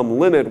model has some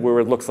limit where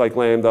it looks like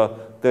lambda,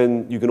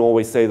 then you can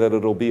always say that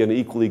it'll be an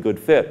equally good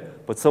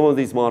fit. But some of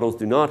these models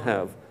do not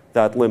have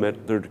that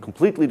limit. They're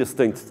completely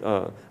distinct.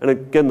 And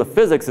again, the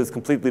physics is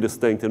completely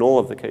distinct in all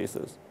of the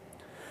cases.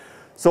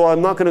 So I'm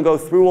not going to go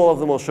through all of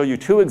them. I'll show you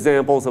 2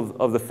 examples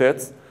of the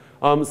fits.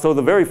 So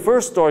the very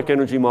first dark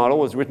energy model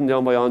was written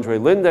down by Andre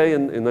Linder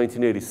in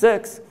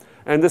 1986.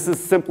 And this is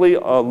simply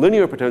a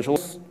linear potential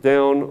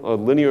down a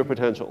linear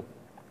potential.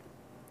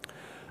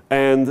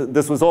 And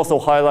this was also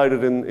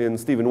highlighted in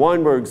Steven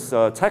Weinberg's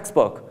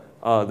textbook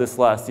this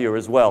last year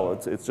as well.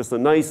 It's just a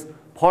nice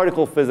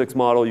particle physics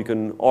model. You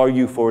can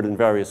argue for it in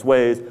various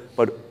ways.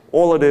 But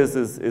All it is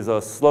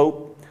a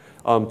slope.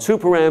 2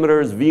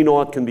 parameters, V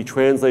naught can be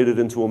translated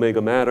into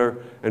omega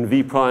matter, and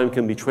V prime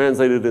can be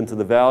translated into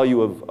the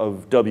value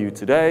of W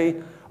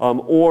today,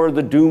 or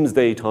the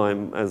doomsday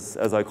time, as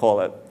I call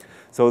it.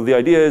 So the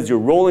idea is you're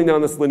rolling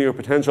down this linear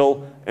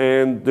potential,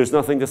 and there's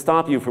nothing to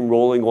stop you from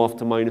rolling off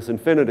to minus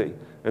infinity.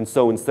 And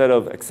so instead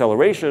of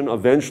acceleration,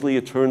 eventually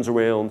it turns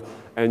around,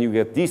 and you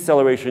get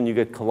deceleration, you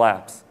get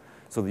collapse.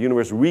 So the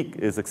universe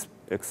is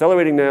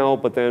accelerating now,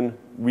 but then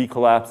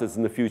recollapses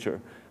in the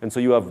future. And so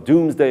you have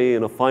doomsday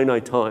in a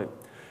finite time.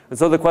 And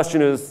so the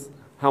question is,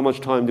 how much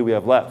time do we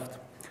have left?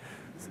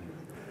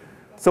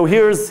 So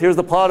here's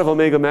the plot of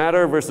omega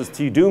matter versus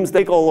T doomsday.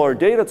 Take all our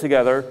data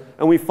together,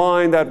 and we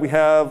find that we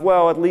have,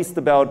 well, at least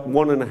about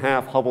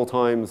 1.5 Hubble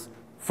times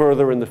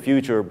further in the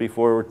future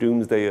before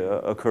doomsday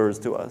occurs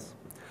to us.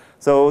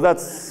 So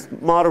that's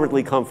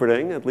moderately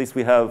comforting. At least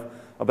we have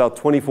about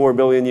 24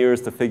 billion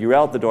years to figure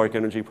out the dark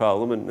energy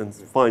problem and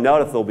find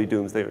out if there'll be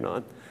doomsday or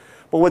not.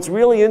 But what's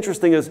really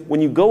interesting is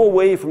when you go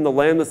away from the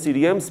lambda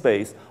CDM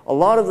space, a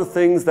lot of the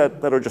things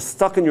that are just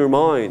stuck in your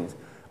mind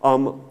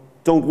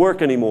don't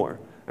work anymore.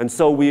 And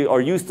so we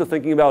are used to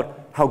thinking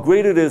about how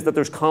great it is that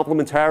there's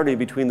complementarity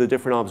between the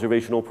different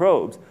observational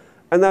probes.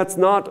 And that's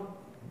not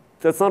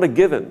a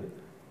given.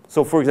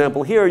 So for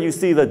example, here you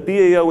see that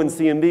BAO and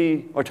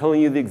CMB are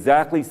telling you the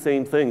exactly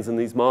same things in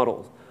these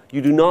models.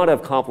 You do not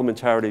have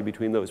complementarity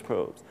between those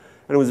probes.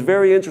 And it was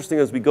very interesting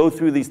as we go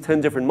through these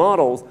 10 different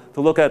models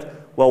to look at,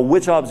 well,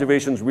 which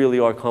observations really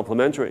are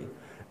complementary.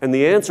 And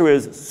the answer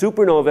is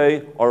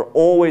supernovae are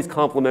always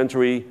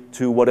complementary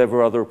to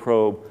whatever other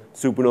probe,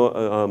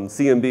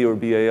 CMB or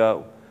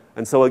BAO.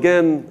 And so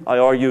again, I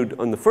argued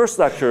on the first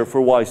lecture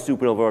for why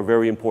supernovae are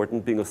very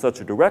important, being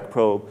such a direct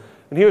probe.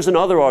 And here's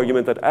another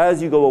argument that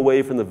as you go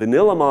away from the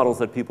vanilla models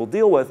that people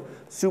deal with,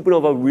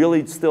 supernovae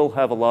really still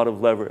have a lot of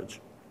leverage.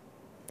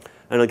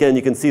 And again,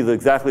 you can see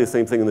exactly the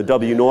same thing in the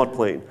W naught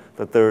plane,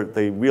 that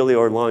they really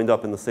are lined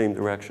up in the same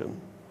direction.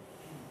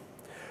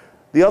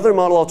 The other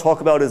model I'll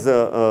talk about is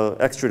an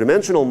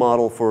extra-dimensional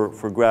model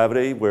for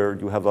gravity, where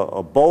you have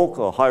a bulk,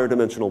 a higher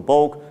dimensional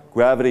bulk.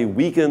 Gravity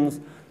weakens.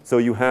 So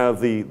you have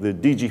the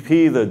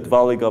DGP, the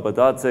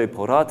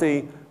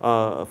Dvali-Gabadadze-Porati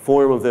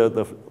form of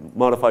the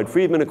modified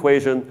Friedmann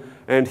equation.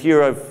 And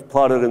here I've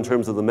plotted in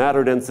terms of the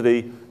matter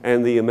density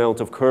and the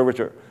amount of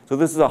curvature. So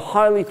this is a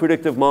highly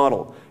predictive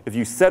model. If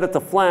you set it to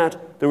flat,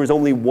 there is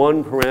only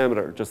one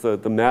parameter, just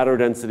the matter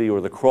density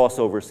or the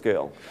crossover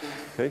scale.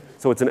 Okay?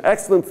 So it's an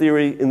excellent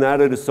theory in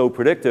that it is so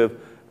predictive.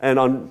 And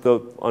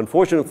the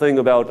unfortunate thing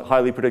about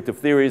highly predictive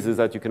theories is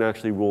that you can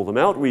actually rule them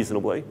out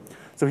reasonably.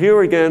 So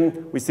here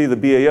again, we see the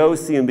BAO,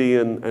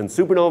 CMB, and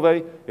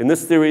supernovae. In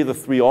this theory, the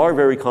three are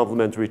very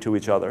complementary to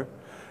each other.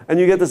 And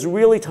you get this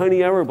really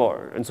tiny error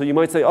bar. And so you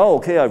might say, oh,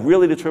 OK, I've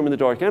really determined the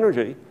dark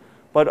energy.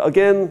 But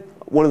again,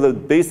 one of the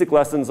basic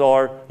lessons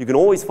are you can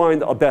always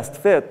find a best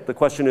fit. The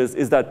question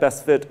is that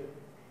best fit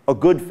a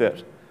good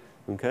fit?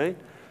 Okay?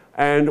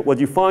 And what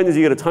you find is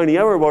you get a tiny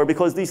error bar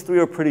because these three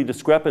are pretty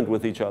discrepant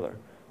with each other.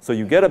 So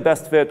you get a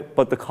best fit,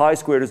 but the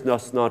chi-squared is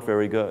just not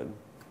very good.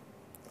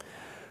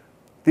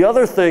 The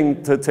other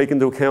thing to take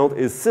into account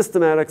is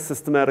systematics,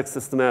 systematics,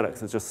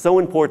 systematics. It's just so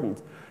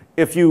important.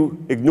 If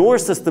you ignore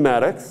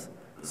systematics,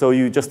 so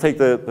you just take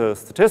the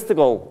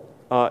statistical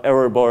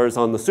error bars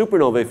on the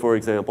supernovae, for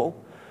example,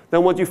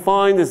 then what you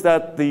find is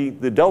that the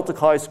delta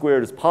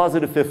chi-squared is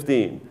positive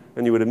 15.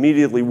 And you would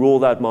immediately rule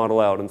that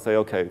model out and say,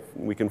 OK,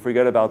 we can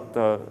forget about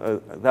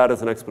that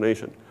as an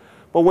explanation.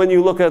 But when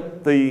you look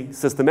at the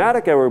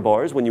systematic error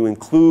bars, when you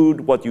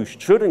include what you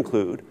should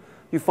include,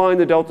 you find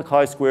the delta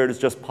chi-squared is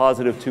just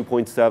positive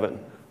 2.7,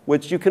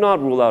 which you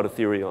cannot rule out a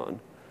theory on.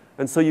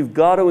 And so you've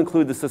got to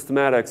include the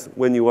systematics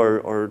when you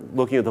are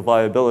looking at the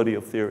viability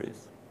of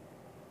theories.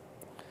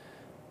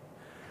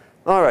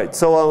 All right,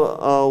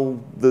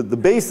 so the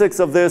basics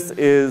of this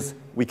is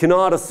we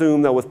cannot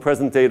assume that with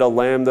present data,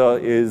 lambda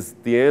is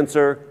the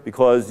answer,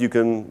 because you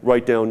can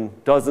write down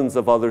dozens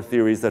of other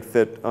theories that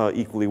fit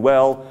equally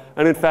well.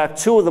 And in fact,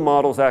 2 of the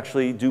models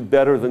actually do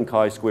better than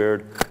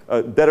chi-squared,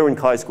 better in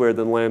chi-squared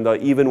than lambda,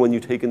 even when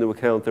you take into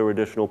account their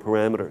additional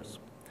parameters.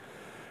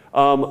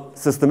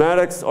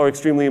 Systematics are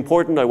extremely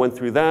important. I went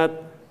through that.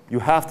 You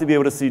have to be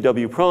able to see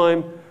W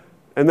prime.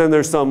 And then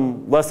there's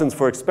some lessons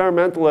for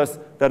experimentalists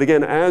that,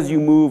 again, as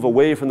you move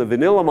away from the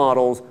vanilla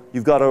models,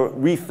 you've got to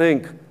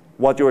rethink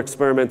what your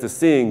experiment is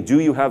seeing. Do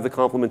you have the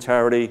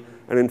complementarity?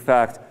 And in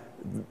fact,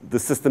 the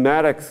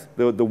systematics,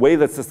 the way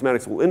that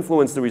systematics will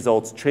influence the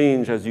results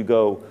change as you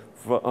go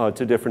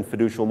to different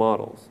fiducial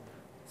models.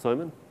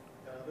 Simon?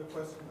 Yeah, another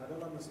question. I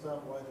don't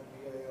understand why the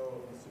BAO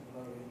and the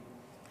supernovae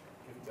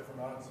give different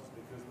answers,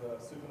 because the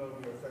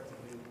supernovae are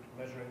effectively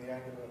measuring the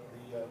angular,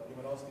 the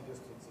luminosity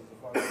distance as a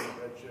function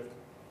of redshift,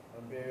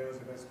 and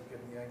BAOs are basically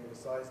getting the angular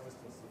size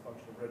distance as a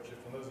function of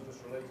redshift, and those are just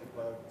related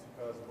by 2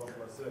 powers of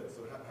 1 plus 6.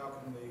 So how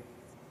can they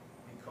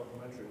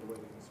complementary the way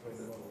they constrain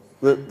the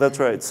models? That's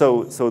right.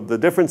 So the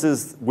difference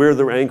is where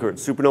they're anchored.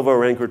 Supernovae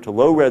are anchored to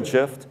low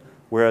redshift,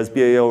 whereas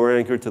BAO are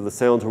anchored to the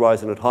sound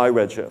horizon at high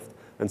redshift.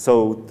 And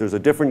so there's a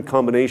different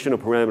combination of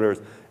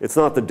parameters. It's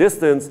not the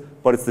distance,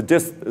 but it's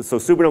the so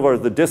supernova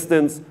is the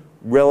distance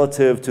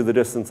relative to the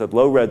distance at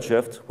low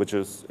redshift, which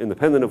is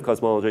independent of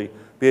cosmology.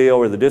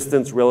 BAO are the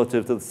distance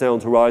relative to the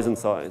sound's horizon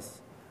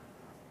size.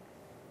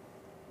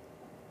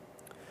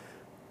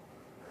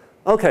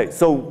 Okay,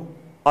 so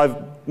I've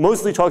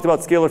mostly talked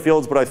about scalar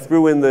fields, but I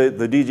threw in the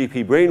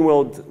DGP brane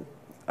world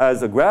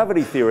as a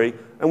gravity theory.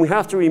 And we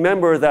have to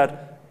remember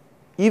that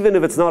even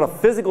if it's not a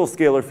physical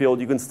scalar field,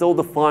 you can still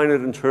define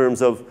it in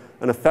terms of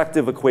an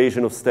effective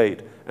equation of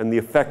state and the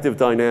effective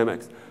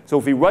dynamics. So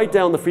if we write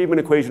down the Friedmann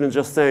equation and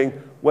just saying,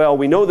 well,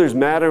 we know there's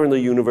matter in the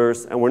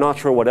universe and we're not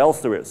sure what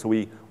else there is. So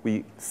we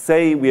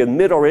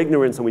admit our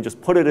ignorance and we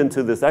just put it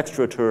into this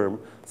extra term,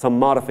 some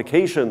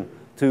modification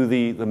to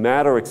the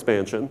matter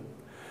expansion.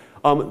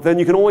 Then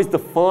you can always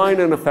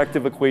define an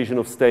effective equation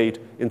of state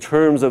in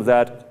terms of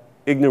that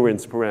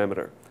ignorance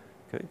parameter.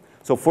 Okay?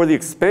 So for the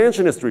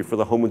expansion history, for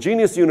the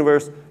homogeneous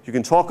universe, you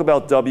can talk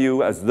about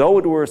W as though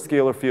it were a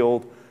scalar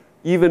field,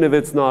 even if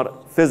it's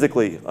not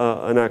physically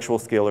an actual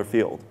scalar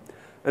field.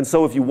 And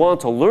so if you want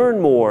to learn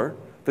more,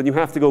 then you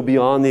have to go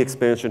beyond the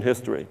expansion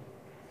history.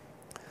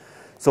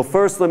 So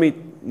first, let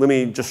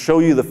me just show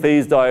you the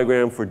phase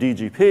diagram for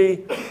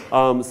DGP.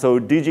 So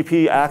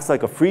DGP acts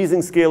like a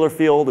freezing scalar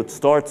field. It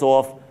starts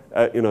off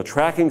in a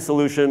tracking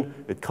solution.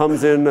 It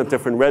comes in at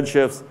different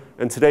redshifts.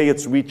 And today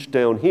it's reached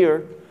down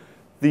here.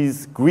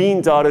 These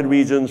green dotted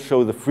regions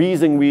show the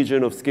freezing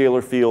region of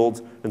scalar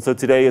fields. And so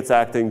today it's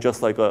acting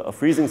just like a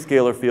freezing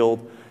scalar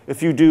field.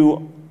 If you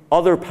do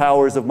other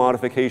powers of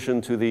modification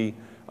to the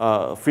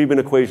Friedmann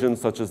equation,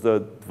 such as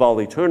the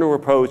Dvali-Turner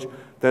approach,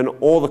 then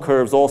all the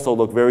curves also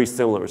look very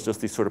similar. It's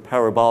just these sort of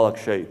parabolic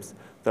shapes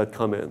that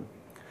come in.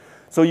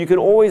 So you can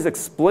always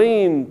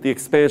explain the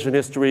expansion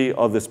history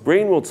of this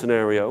brane world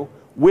scenario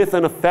with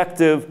an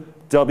effective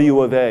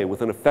W of A,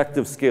 with an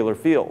effective scalar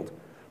field.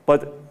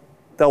 But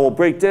that will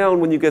break down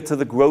when you get to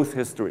the growth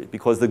history,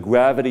 because the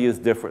gravity is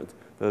different.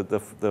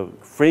 The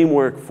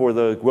framework for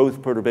the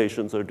growth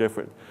perturbations are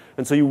different.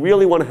 And so you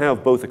really want to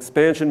have both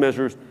expansion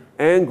measures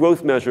and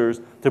growth measures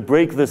to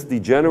break this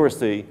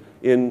degeneracy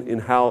in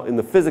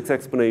the physics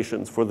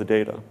explanations for the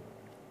data.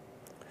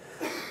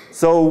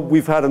 So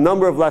we've had a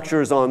number of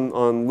lectures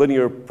on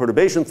linear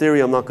perturbation theory.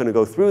 I'm not going to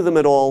go through them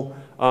at all.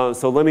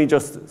 So let me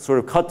just sort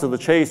of cut to the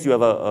chase. You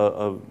have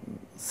a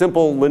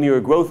simple linear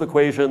growth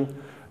equation.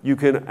 You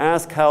can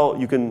ask how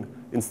you can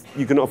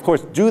of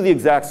course do the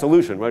exact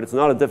solution, right? It's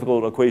not a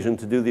difficult equation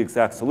to do the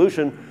exact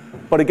solution.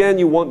 But again,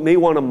 you may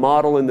want a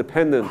model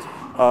independent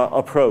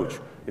approach.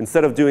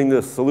 Instead of doing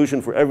this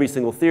solution for every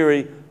single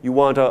theory, you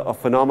want a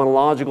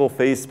phenomenological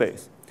phase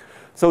space.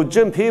 So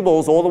Jim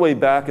Peebles, all the way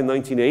back in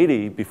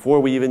 1980,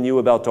 before we even knew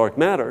about dark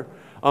matter,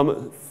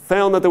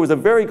 found that there was a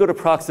very good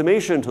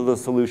approximation to the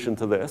solution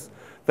to this,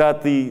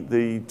 that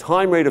the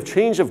time rate of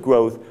change of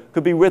growth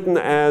could be written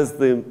as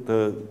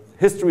the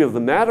history of the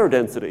matter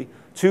density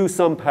to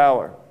some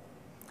power.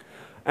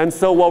 And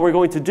so what we're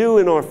going to do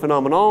in our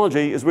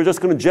phenomenology is we're just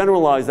going to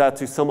generalize that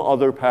to some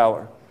other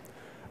power.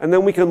 And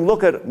then we can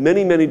look at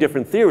many, many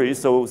different theories.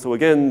 So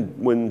again,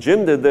 when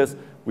Jim did this,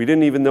 we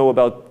didn't even know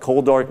about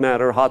cold dark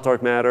matter, hot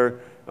dark matter.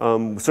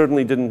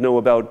 Certainly didn't know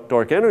about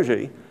dark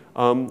energy.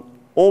 All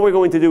we're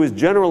going to do is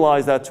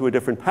generalize that to a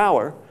different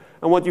power.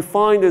 And what you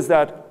find is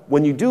that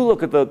when you do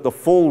look at the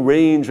full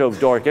range of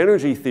dark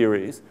energy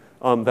theories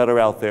that are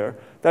out there,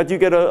 that you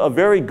get a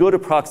very good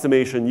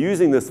approximation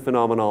using this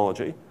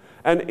phenomenology.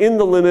 And in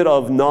the limit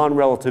of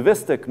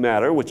non-relativistic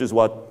matter, which is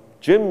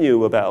what Jim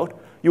knew about,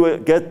 you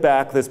get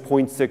back this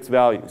 0.6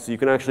 value. So you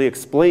can actually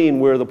explain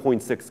where the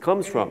 0.6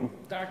 comes from.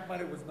 Dark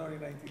matter was not in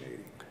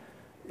 1980.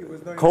 It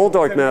was not cold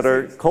dark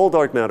matter wasn't. Even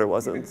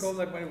cold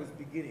dark matter was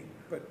beginning,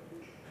 but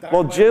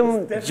well,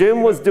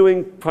 Jim was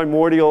doing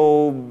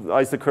primordial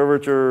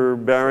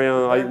isocurvature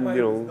baryon. Dark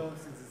matter was known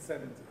since the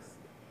 70s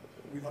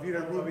with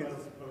Vera Rubin.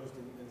 Proposed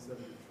in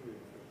 73.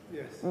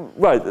 Yes.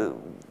 Right.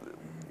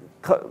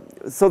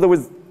 So there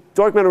was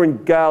dark matter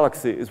in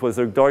galaxies. Was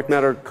there dark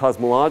matter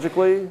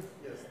cosmologically?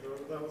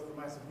 That was the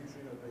massive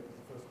neutrino paper,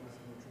 the first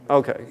massive neutrino.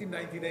 Okay. In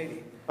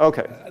 1980.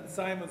 Okay. And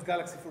Simon's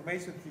galaxy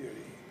formation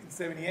theory in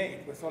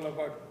 78 was all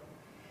about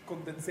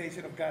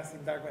condensation of gas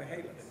in dark matter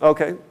halos.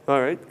 Okay.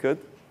 All right. Good.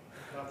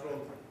 After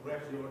all, we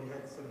actually already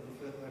had the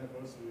 75th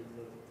anniversary of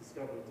the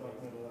discovery of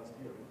dark matter last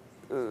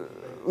year.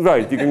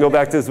 Right. You can go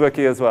back to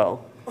Zwicky as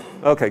well.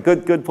 Okay.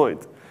 Good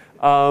point.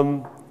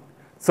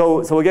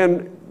 So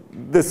again,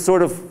 this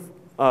sort of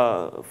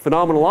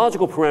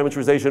phenomenological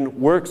parameterization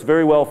works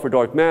very well for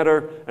dark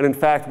matter, and in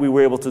fact, we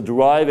were able to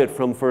derive it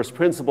from first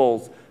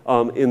principles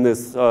in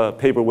this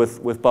paper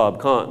with Bob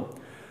Kahn.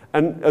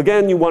 And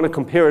again, you want to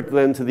compare it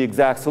then to the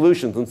exact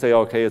solutions and say,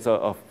 okay, it's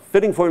a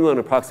fitting formula and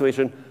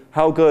approximation.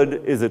 How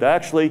good is it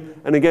actually?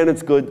 And again,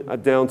 it's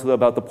good down to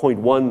about the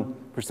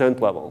 0.1%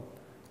 level.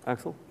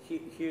 Axel?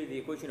 Here, the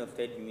equation of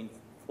state, you mean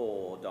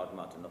for dark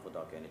matter, not for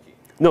dark energy?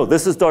 No,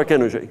 this is dark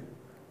energy.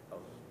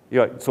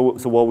 Yeah, so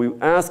what we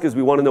ask is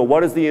we want to know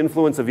what is the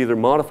influence of either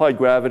modified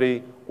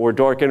gravity or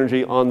dark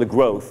energy on the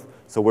growth.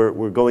 So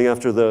we're going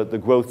after the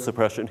growth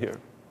suppression here.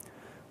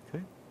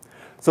 Okay.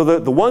 So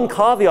the one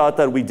caveat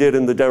that we did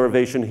in the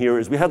derivation here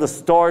is we had to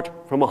start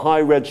from a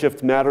high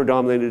redshift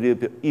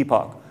matter-dominated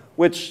epoch,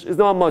 which is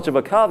not much of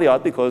a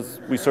caveat because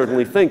we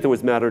certainly think there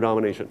was matter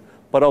domination.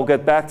 But I'll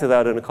get back to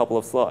that in a couple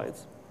of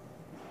slides.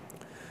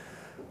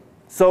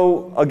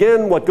 So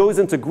again, what goes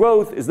into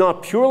growth is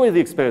not purely the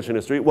expansion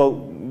history.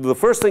 Well, the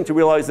first thing to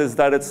realize is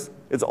that it's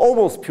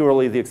almost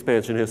purely the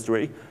expansion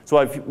history. So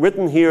I've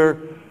written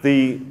here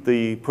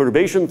the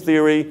perturbation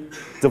theory,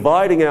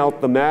 dividing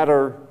out the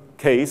matter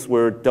case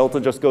where delta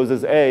just goes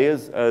as A,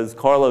 as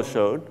Carlos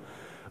showed.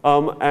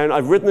 And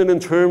I've written it in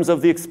terms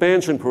of the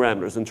expansion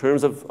parameters, in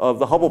terms of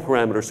the Hubble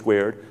parameter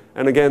squared.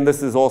 And again,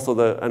 this is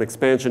also an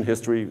expansion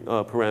history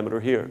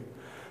parameter here.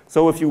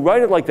 So if you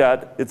write it like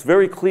that, it's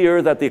very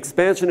clear that the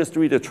expansion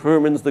history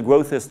determines the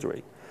growth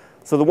history.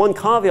 So the one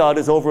caveat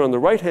is over on the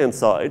right-hand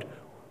side,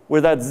 where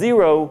that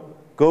 0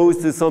 goes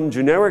to some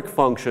generic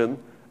function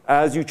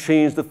as you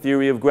change the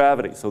theory of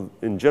gravity. So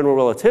in general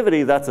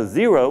relativity, that's a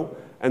 0,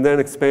 and then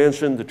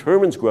expansion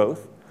determines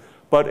growth.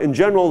 But in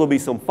general, there'll be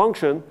some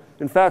function.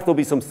 In fact, there'll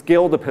be some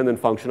scale-dependent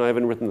function. I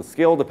haven't written the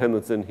scale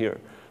dependence in here,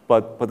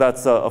 but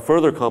that's a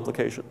further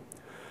complication.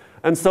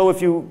 And so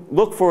if you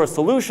look for a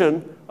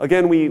solution,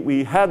 again,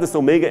 we had this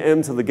omega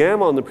n to the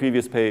gamma on the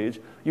previous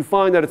page. You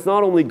find that it's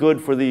not only good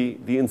for the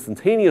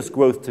instantaneous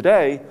growth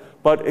today,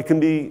 but it can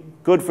be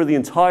good for the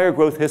entire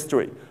growth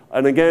history.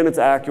 And again, it's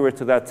accurate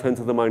to that 10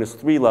 to the minus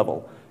 3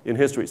 level in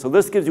history. So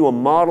this gives you a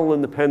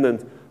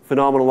model-independent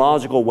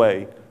phenomenological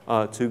way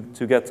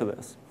to get to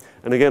this.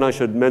 And again, I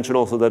should mention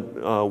also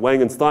that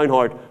Wang and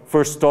Steinhardt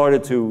first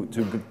started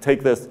to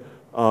take this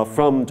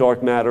from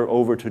dark matter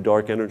over to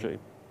dark energy.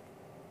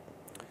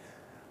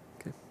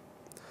 Okay.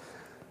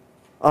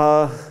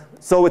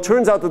 So it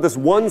turns out that this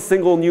one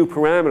single new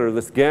parameter,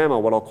 this gamma,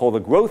 what I'll call the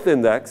growth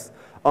index,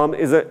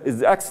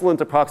 is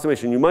excellent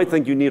approximation. You might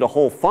think you need a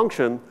whole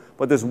function,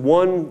 but this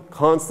one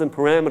constant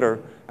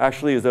parameter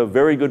actually is a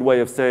very good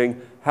way of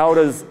saying how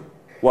does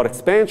what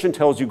expansion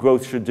tells you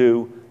growth should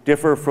do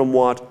differ from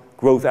what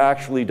growth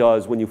actually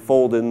does when you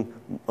fold in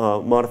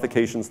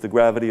modifications to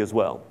gravity as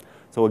well.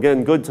 So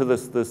again, good to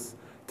this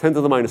 10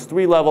 to the minus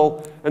 3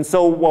 level. And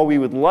so what we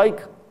would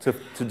like to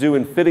do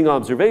in fitting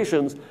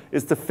observations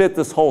is to fit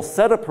this whole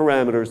set of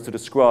parameters to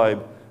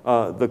describe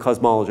the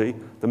cosmology,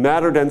 the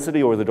matter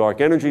density or the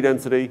dark energy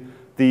density,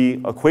 the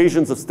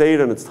equations of state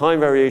and its time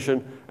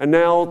variation, and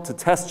now to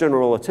test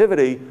general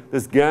relativity,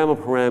 this gamma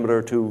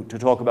parameter to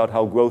talk about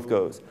how growth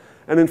goes.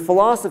 And in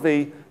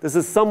philosophy, this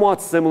is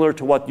somewhat similar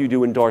to what you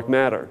do in dark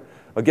matter.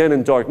 Again,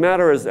 in dark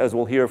matter, as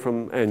we'll hear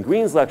from Ann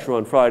Green's lecture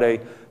on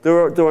Friday, there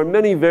are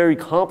many very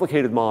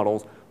complicated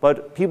models,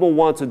 but people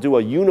want to do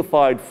a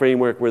unified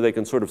framework where they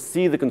can sort of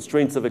see the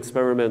constraints of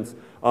experiments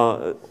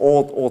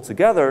all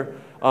together.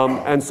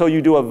 And so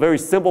you do a very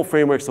simple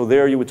framework. So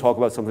there you would talk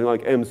about something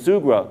like M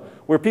Sugra,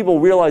 where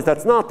people realize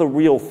that's not the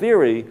real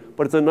theory,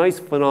 but it's a nice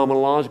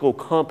phenomenological,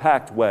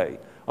 compact way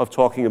of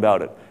talking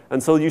about it.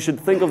 And so you should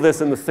think of this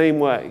in the same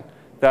way,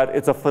 that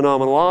it's a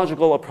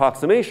phenomenological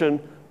approximation,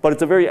 but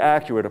it's a very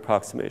accurate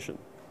approximation.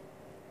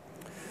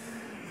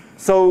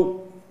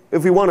 So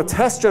if we want to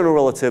test general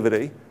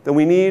relativity, then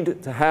we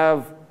need to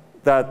have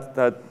that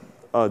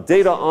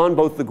data on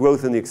both the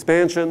growth and the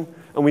expansion.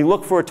 And we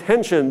look for a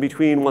tension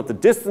between what the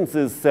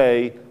distances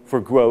say for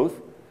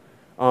growth.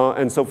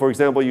 And so, for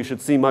example, you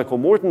should see Michael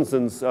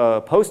Mortensen's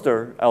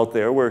poster out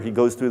there where he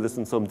goes through this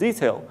in some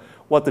detail.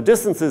 What the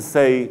distances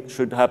say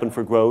should happen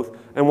for growth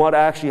and what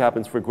actually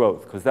happens for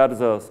growth, because that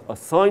is a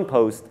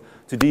signpost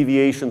to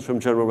deviations from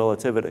general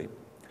relativity.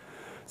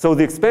 So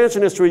the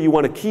expansion history you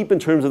want to keep in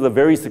terms of the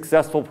very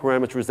successful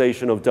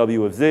parameterization of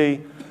W of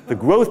Z. The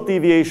growth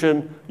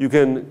deviation, you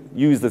can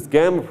use this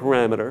gamma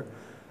parameter.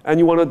 And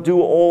you want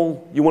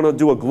to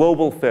do a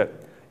global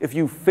fit. If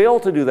you fail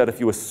to do that,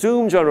 if you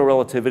assume general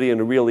relativity and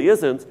it really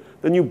isn't,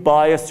 then you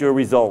bias your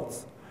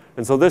results.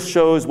 And so this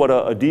shows what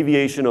a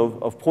deviation of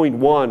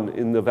 0.1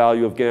 in the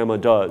value of gamma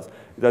does.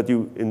 That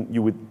you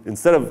would,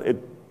 instead of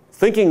it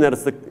thinking that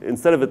it's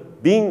instead of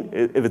it being,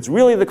 if it's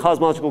really the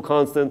cosmological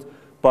constant,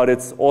 but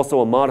it's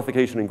also a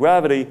modification in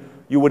gravity,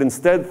 you would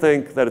instead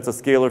think that it's a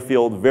scalar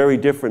field very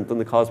different than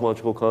the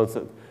cosmological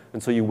constant.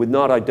 And so you would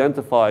not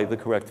identify the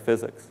correct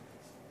physics.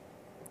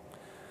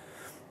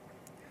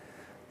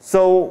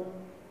 So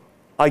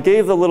I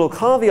gave the little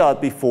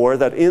caveat before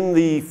that in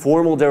the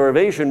formal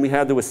derivation, we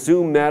had to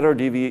assume matter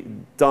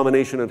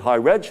domination at high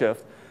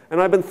redshift.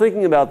 And I've been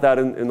thinking about that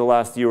in the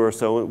last year or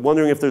so,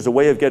 wondering if there's a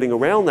way of getting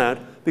around that,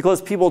 because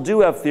people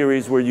do have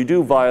theories where you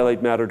do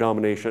violate matter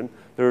domination.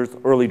 There's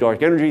early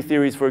dark energy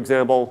theories, for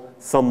example.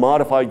 Some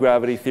modified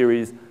gravity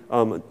theories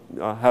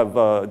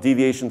have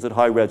deviations at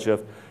high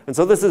redshift. And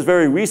so this is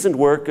very recent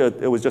work.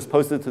 It was just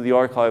posted to the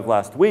archive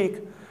last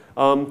week.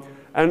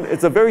 And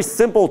it's a very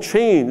simple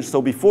change.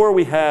 So before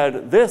we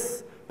had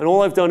this, and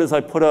all I've done is I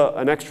put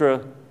an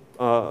extra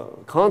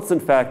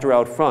constant factor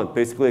out front,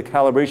 basically a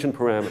calibration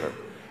parameter.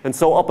 And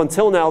so up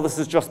until now, this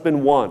has just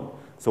been 1.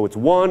 So it's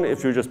 1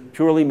 if you're just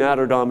purely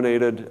matter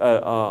dominated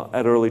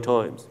at early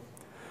times.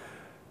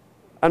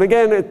 And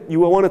again, you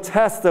want to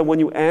test that when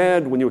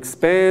you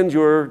expand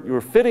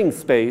your fitting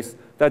space,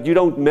 that you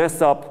don't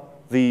mess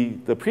up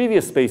the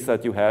previous space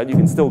that you had. You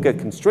can still get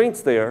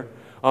constraints there.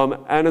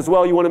 And as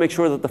well, you want to make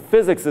sure that the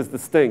physics is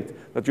distinct,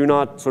 that you're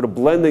not sort of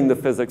blending the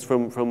physics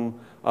from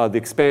the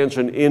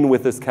expansion in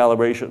with this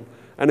calibration.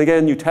 And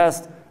again, you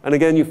test, and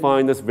again, you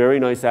find this very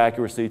nice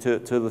accuracy to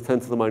the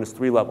 10 to the minus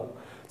 3 level.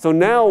 So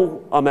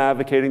now I'm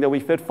advocating that we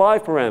fit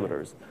 5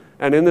 parameters.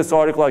 And in this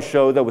article, I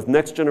show that with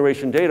next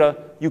generation data,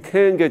 you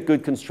can get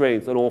good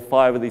constraints on all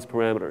 5 of these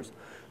parameters.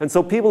 And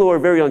so people who are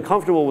very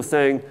uncomfortable with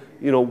saying,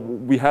 you know,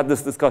 we had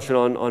this discussion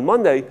on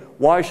Monday,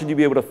 why should you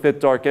be able to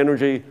fit dark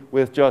energy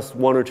with just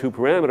 1 or 2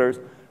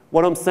 parameters?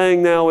 What I'm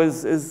saying now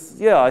is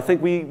yeah, I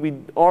think we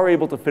are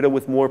able to fit it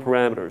with more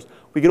parameters.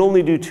 We can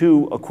only do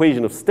 2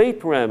 equation of state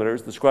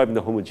parameters describing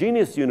the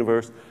homogeneous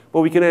universe,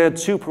 but we can add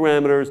 2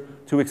 parameters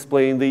to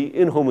explain the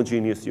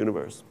inhomogeneous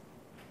universe.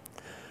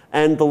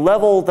 And the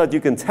level that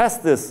you can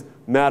test this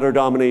matter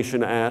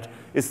domination at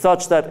is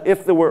such that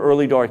if there were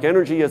early dark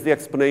energy as the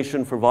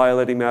explanation for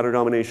violating matter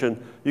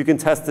domination, you can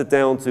test it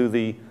down to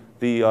the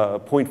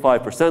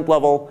 0.5%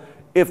 level.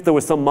 If there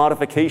was some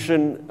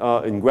modification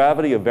in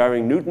gravity of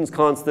varying Newton's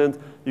constant,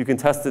 you can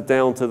test it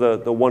down to the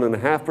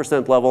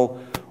 1.5%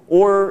 level.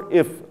 Or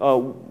if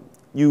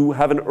you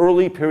have an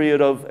early period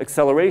of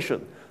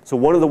acceleration. So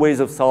one of the ways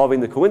of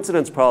solving the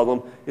coincidence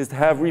problem is to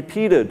have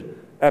repeated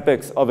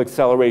epochs of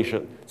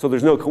acceleration. So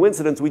there's no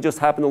coincidence, we just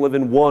happen to live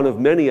in one of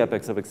many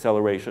epochs of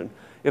acceleration.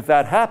 If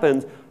that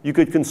happened, you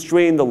could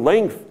constrain the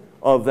length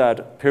of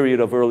that period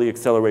of early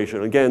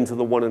acceleration, again to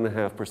the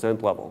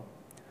 1.5% level.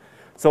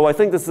 So I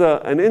think this is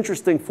an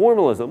interesting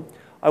formalism.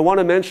 I want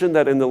to mention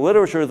that in the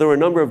literature, there are a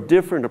number of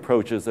different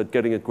approaches at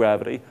getting at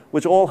gravity,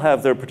 which all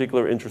have their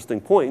particular interesting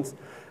points.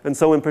 And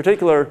so in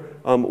particular,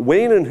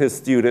 Wayne and his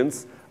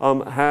students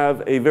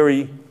have a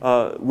very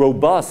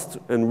robust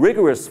and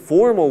rigorous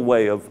formal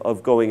way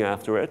of going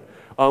after it,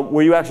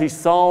 where you actually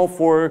solve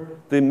for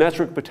the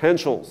metric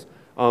potentials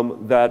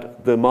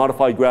that the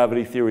modified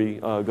gravity theory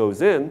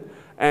goes in.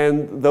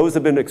 And those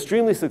have been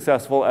extremely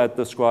successful at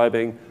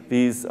describing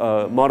these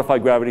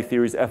modified gravity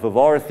theories, F of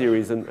R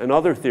theories, and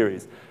other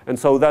theories. And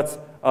so that's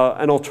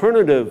an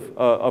alternative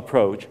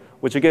approach,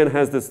 which again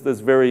has this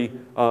very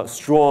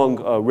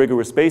strong,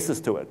 rigorous basis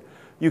to it.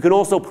 You can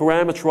also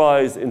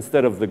parameterize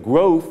instead of the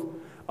growth.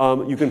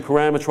 You can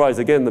parameterize,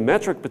 again, the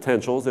metric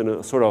potentials in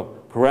a sort of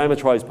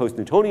parameterized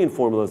post-Newtonian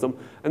formalism.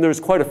 And there's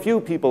quite a few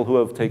people who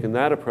have taken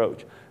that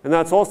approach. And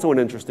that's also an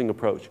interesting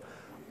approach.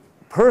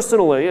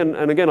 Personally,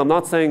 and again, I'm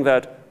not saying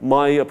that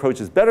my approach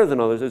is better than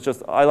others, it's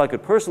just I like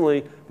it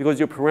personally because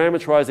you're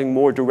parameterizing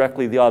more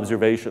directly the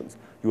observations.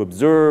 You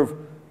observe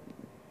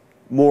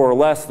more or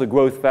less the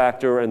growth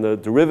factor and the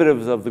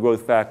derivatives of the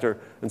growth factor,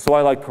 and so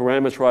I like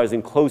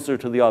parameterizing closer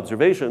to the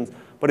observations.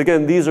 But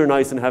again, these are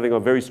nice in having a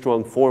very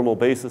strong formal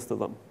basis to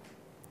them.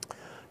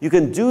 You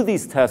can do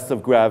these tests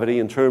of gravity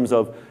in terms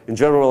of, in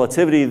general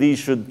relativity, these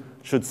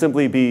should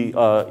simply be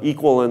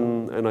equal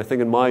and I think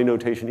in my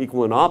notation,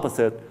 equal and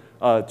opposite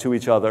to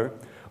each other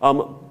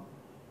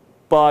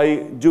by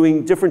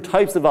doing different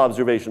types of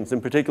observations,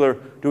 in particular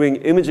doing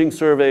imaging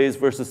surveys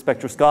versus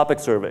spectroscopic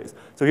surveys.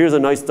 So here's a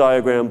nice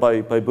diagram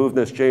by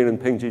Bhuvnesh Jain and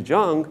Pengji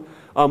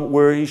Zhang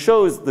where he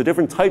shows the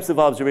different types of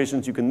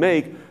observations you can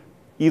make,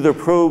 either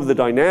probe the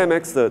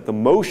dynamics, the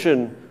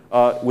motion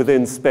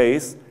within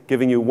space,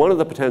 giving you one of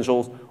the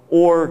potentials,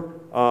 or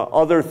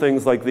other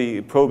things like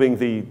probing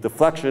the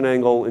deflection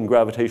angle in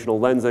gravitational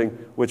lensing,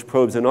 which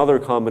probes another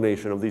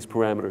combination of these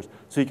parameters.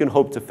 So you can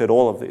hope to fit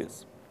all of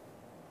these.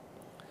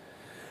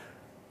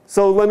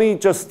 So let me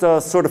just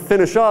sort of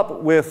finish up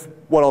with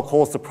what I'll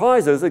call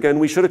surprises. Again,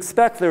 we should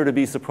expect there to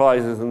be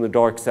surprises in the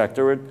dark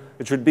sector.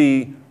 It should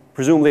be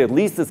presumably at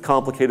least as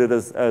complicated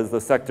as the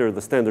sector,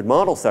 the standard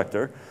model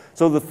sector.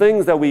 So the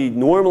things that we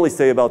normally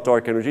say about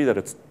dark energy, that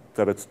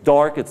it's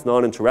dark, it's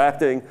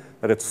non-interacting,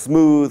 that it's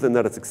smooth, and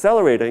that it's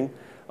accelerating,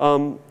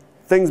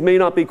 things may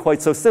not be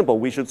quite so simple.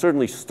 We should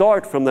certainly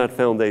start from that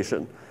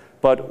foundation.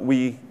 But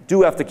we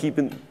do have to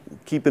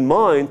keep in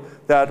mind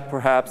that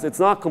perhaps it's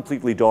not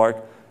completely dark.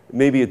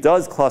 Maybe it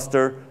does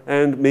cluster,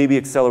 and maybe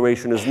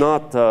acceleration is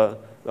not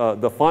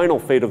the final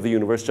fate of the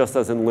universe, just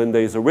as in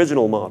Linde's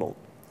original model.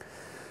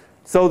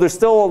 So there's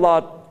still a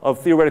lot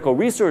of theoretical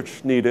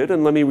research needed,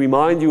 and let me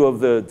remind you of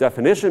the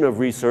definition of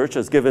research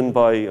as given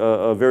by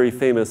a very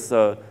famous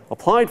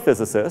applied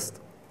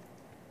physicist.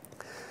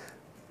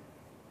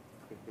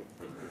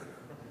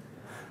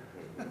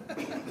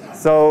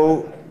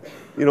 So,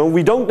 you know,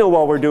 we don't know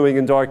what we're doing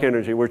in dark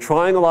energy. We're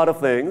trying a lot of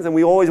things, and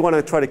we always want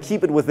to try to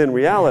keep it within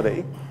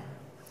reality.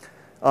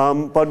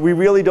 But we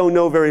really don't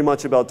know very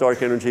much about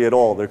dark energy at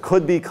all. There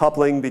could be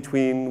coupling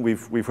between,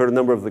 we've heard a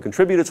number of the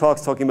contributor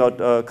talks talking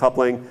about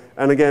coupling,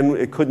 and again,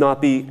 it could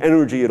not be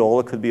energy at all.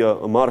 It could be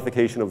a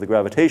modification of the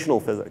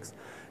gravitational physics.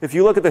 If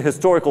you look at the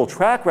historical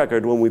track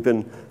record when we've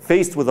been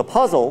faced with a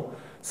puzzle,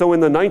 so in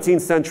the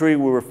 19th century,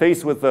 we were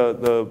faced with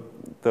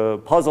the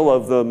puzzle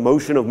of the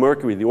motion of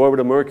Mercury. The orbit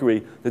of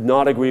Mercury did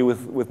not agree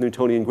with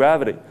Newtonian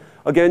gravity.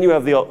 Again, you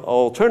have the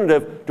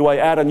alternative, do I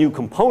add a new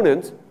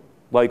component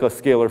like a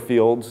scalar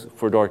field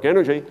for dark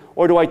energy,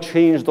 or do I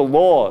change the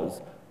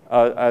laws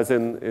as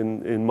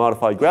in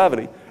modified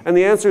gravity? And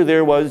the answer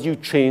there was you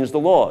change the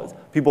laws.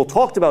 People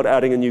talked about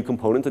adding a new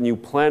component, a new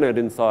planet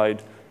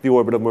inside the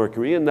orbit of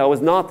Mercury, and that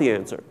was not the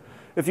answer.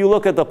 If you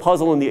look at the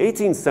puzzle in the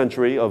 18th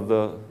century of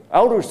the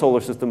outer solar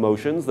system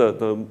motions,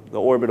 the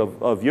orbit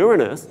of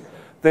Uranus,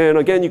 then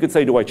again you could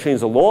say, do I change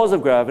the laws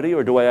of gravity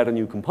or do I add a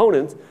new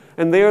component?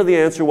 And there the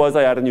answer was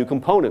I add a new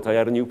component, I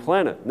add a new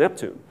planet,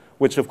 Neptune,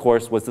 which of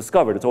course was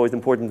discovered. It's always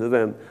important to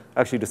then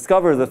actually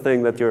discover the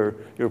thing that you're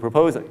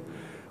proposing.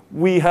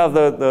 We have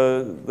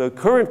the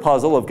current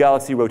puzzle of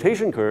galaxy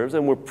rotation curves,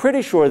 and we're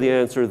pretty sure the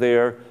answer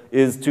there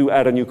is to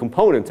add a new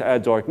component, to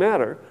add dark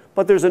matter.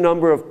 But there's a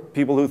number of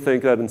people who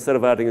think that instead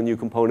of adding a new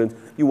component,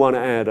 you want to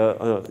add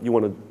you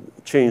want to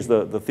change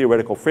the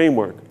theoretical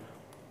framework.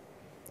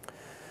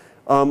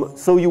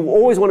 So you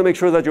always want to make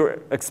sure that your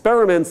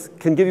experiments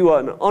can give you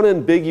an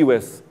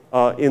unambiguous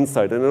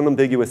insight, an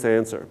unambiguous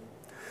answer.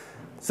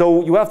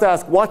 So you have to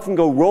ask what can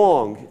go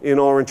wrong in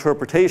our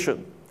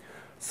interpretation.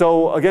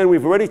 So again,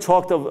 we've already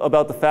talked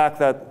about the fact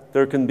that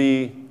there can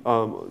be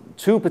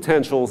two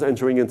potentials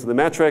entering into the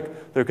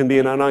metric. There can be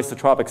an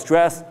anisotropic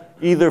stress,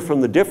 either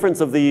from the difference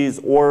of these,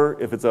 or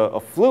if it's a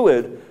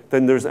fluid,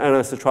 then there's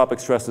anisotropic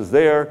stresses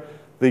there.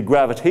 The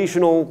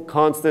gravitational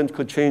constant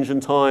could change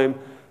in time.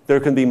 There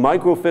can be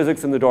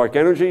microphysics in the dark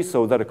energy,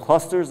 so that it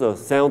clusters, a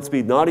sound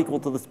speed not equal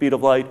to the speed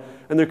of light.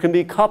 And there can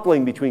be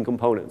coupling between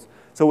components.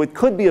 So it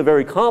could be a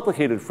very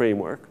complicated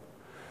framework.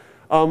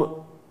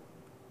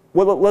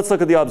 Well, let's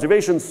look at the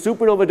observations.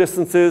 Supernova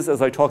distances, as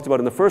I talked about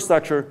in the first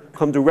lecture,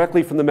 come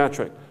directly from the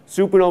metric.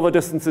 Supernova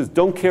distances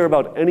don't care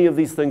about any of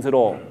these things at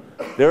all.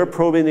 They're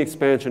probing the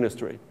expansion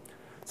history.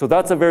 So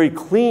that's a very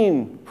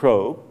clean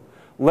probe.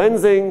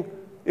 Lensing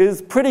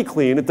is pretty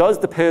clean. It does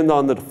depend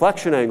on the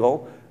deflection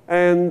angle.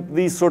 And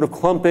these sort of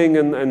clumping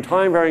and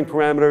time-varying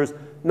parameters,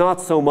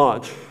 not so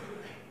much.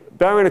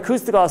 Baryon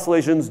acoustic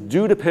oscillations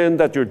do depend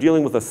that you're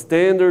dealing with a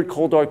standard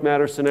cold dark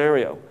matter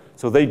scenario.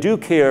 So they do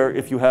care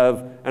if you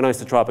have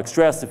anisotropic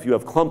stress, if you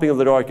have clumping of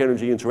the dark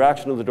energy,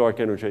 interaction of the dark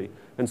energy,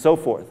 and so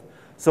forth.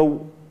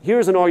 So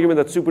here's an argument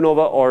that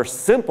supernovae are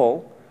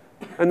simple,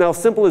 and now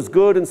simple is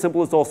good and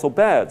simple is also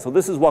bad. So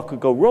this is what could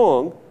go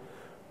wrong.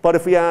 But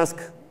if we ask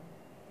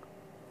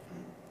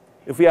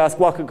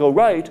what could go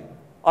right,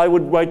 I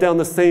would write down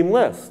the same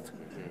list.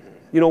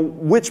 You know,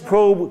 which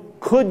probe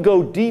could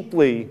go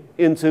deeply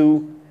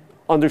into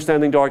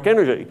understanding dark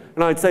energy?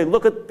 And I'd say,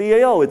 look at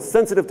the AO. It's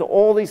sensitive to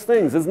all these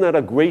things. Isn't that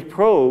a great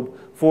probe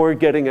for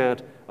getting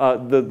at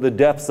the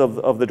depths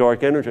of the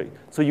dark energy?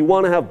 So you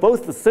want to have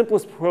both the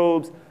simplest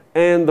probes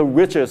and the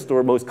richest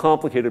or most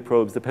complicated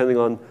probes, depending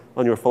on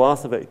your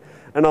philosophy.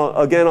 And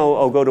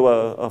I'll go to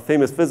a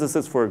famous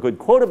physicist for a good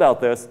quote about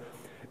this.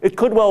 It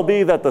could well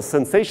be that the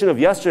sensation of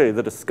yesterday,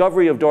 the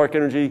discovery of dark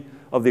energy,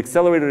 of the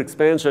accelerated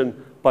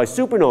expansion by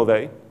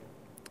supernovae,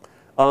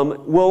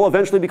 will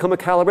eventually become a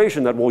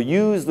calibration that will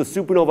use the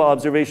supernova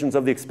observations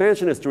of the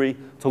expansion history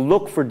to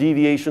look for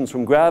deviations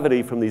from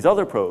gravity from these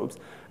other probes.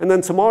 And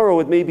then tomorrow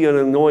it may be an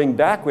annoying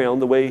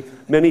background, the way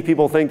many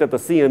people think that the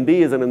CMB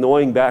is an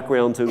annoying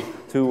background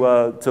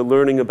to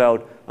learning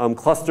about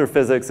cluster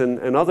physics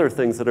and other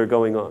things that are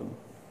going on.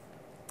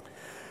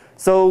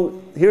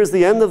 So here's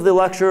the end of the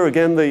lecture.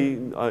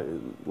 Again,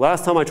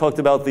 last time I talked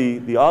about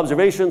the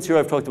observations. Here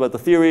I've talked about the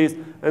theories.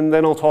 And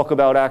then I'll talk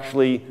about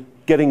actually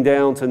getting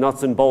down to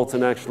nuts and bolts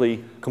and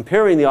actually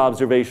comparing the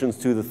observations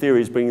to the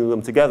theories, bringing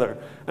them together.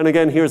 And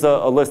again, here's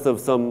a list of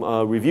some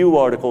review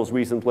articles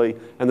recently.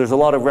 And there's a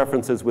lot of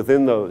references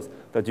within those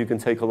that you can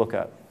take a look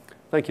at.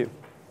 Thank you.